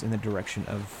is in the direction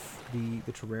of the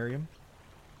terrarium.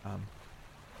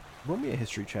 Roll me a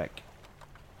history check,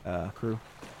 crew.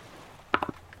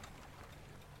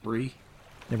 3.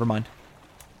 Never mind.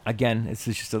 Again, it's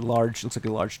just a large, looks like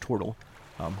a large turtle,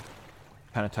 kind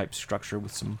of type structure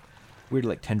with some weird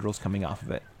like tendrils coming off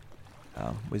of it.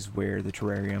 Was where the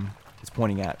terrarium is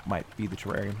pointing at, might be the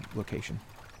terrarium location.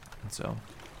 And so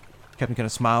Captain kind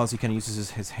of smiles. He kind of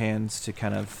uses his hands to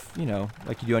kind of, you know,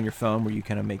 like you do on your phone, where you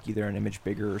kind of make either an image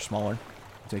bigger or smaller.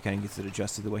 So he kind of gets it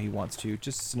adjusted the way he wants to,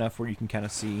 just enough where you can kind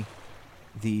of see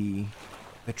the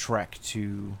trek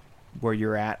to where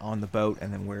you're at on the boat,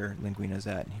 and then where Linguina's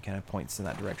at. And he kind of points in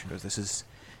that direction. Goes,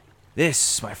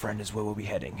 "This, my friend, is where we'll be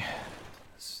heading.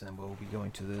 And we'll be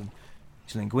going to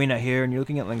Linguina here." And you're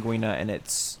looking at Linguina, and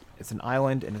it's an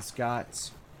island, and it's got,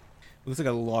 it looks like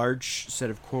a large set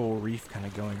of coral reef kind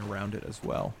of going around it as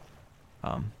well.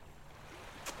 Are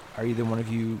neither one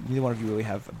of you really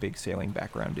have a big sailing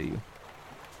background, do you?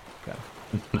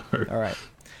 Okay. All right.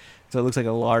 So it looks like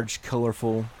a large,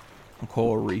 colorful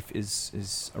coral reef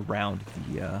is around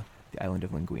the island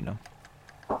of Linguina.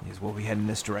 We'll be heading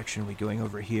this direction. We're going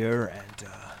over here, and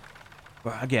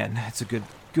well, again, it's a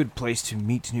good place to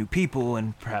meet new people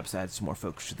and perhaps add some more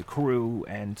folks to the crew.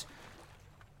 And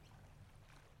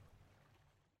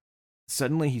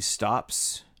suddenly he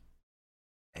stops,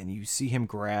 and you see him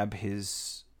grab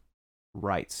his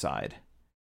right side.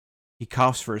 He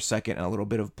coughs for a second, and a little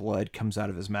bit of blood comes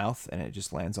out of his mouth, and it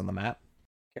just lands on the map.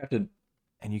 Captain.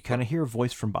 And you kind of hear a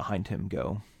voice from behind him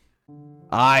go,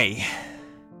 "Aye,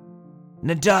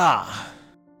 Nada,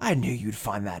 I knew you'd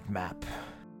find that map.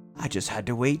 I just had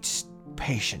to wait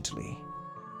patiently."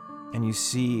 And you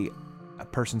see a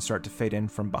person start to fade in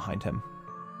from behind him.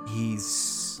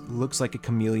 Looks like a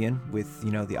chameleon with,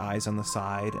 you know, the eyes on the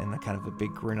side and a kind of a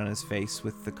big grin on his face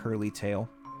with the curly tail.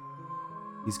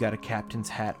 He's got a captain's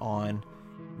hat on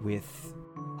with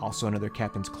also another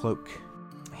captain's cloak.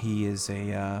 He is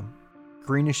a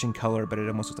greenish in color, but it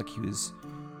almost looks like he was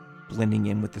blending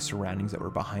in with the surroundings that were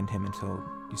behind him until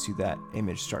you see that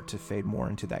image start to fade more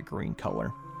into that green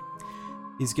color.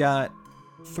 He's got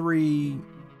 3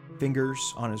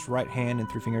 fingers on his right hand and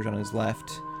 3 fingers on his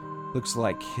left. Looks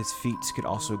like his feet could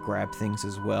also grab things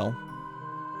as well.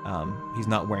 He's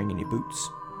not wearing any boots,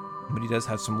 but he does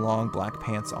have some long black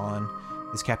pants on.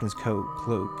 His captain's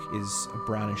cloak is a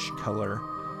brownish color.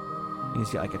 And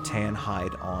he's got like a tan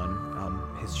hide on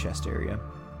his chest area.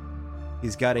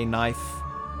 He's got a knife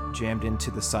jammed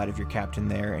into the side of your captain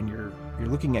there, and you're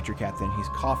looking at your captain. He's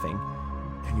coughing,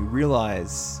 and you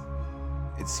realize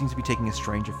it seems to be taking a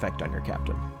strange effect on your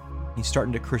captain. He's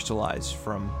starting to crystallize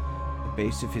from the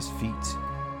base of his feet,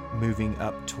 moving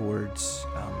up towards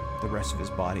the rest of his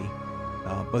body.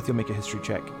 Both of you'll make a history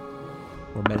check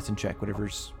or medicine check,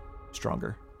 whatever's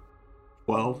stronger.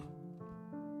 12.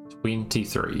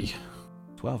 23.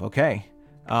 12, okay.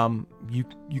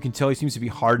 You can tell he seems to be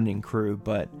hardening, crew,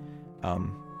 but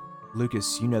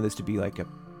Lucas, you know this to be like a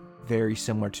very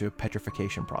similar to a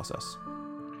petrification process.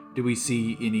 Do we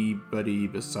see anybody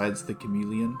besides the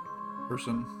chameleon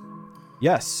person?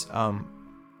 Yes.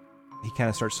 He kind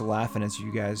of starts to laugh, and as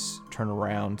you guys turn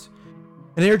around,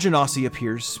 an Air Genasi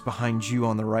appears behind you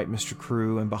on the right, Mr.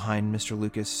 Crew, and behind Mr.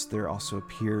 Lucas, there also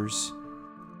appears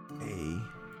a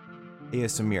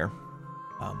Aesamir.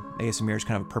 Aesamir is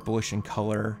kind of purplish in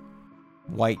color,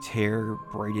 white hair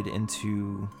braided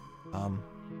into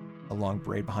a long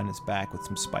braid behind his back with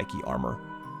some spiky armor,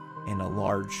 and a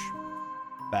large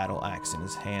battle axe in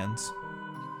his hands.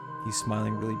 He's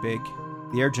smiling really big.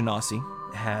 The Air Genasi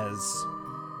has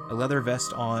a leather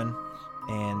vest on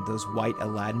and those white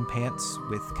Aladdin pants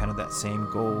with kind of that same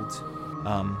gold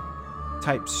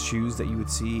type shoes that you would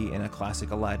see in a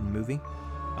classic Aladdin movie.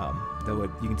 Though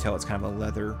you can tell it's kind of a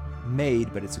leather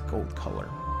made, but it's a gold color.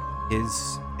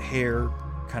 His hair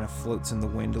kind of floats in the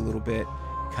wind a little bit,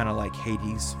 kind of like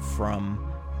Hades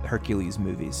from the Hercules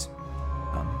movies.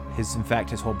 In fact,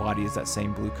 his whole body is that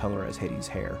same blue color as Hades'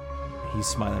 hair. He's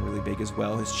smiling really big as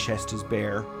well. His chest is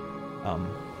bare,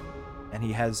 and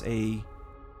he has a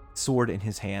sword in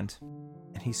his hand,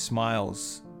 and he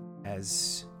smiles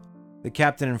as the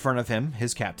captain in front of him,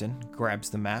 his captain, grabs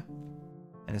the map.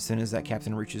 And as soon as that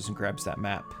captain reaches and grabs that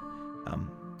map,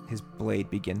 his blade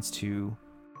begins to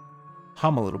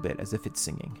hum a little bit as if it's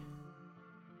singing.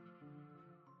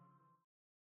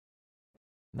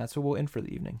 And that's where we'll end for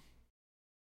the evening.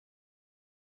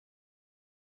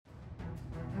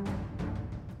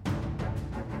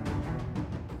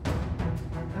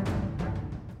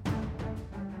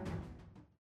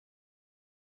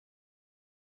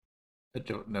 I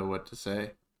don't know what to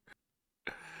say.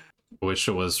 Wish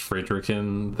it was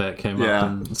Friedrichen that came Yeah. up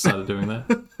and started doing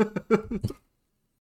that.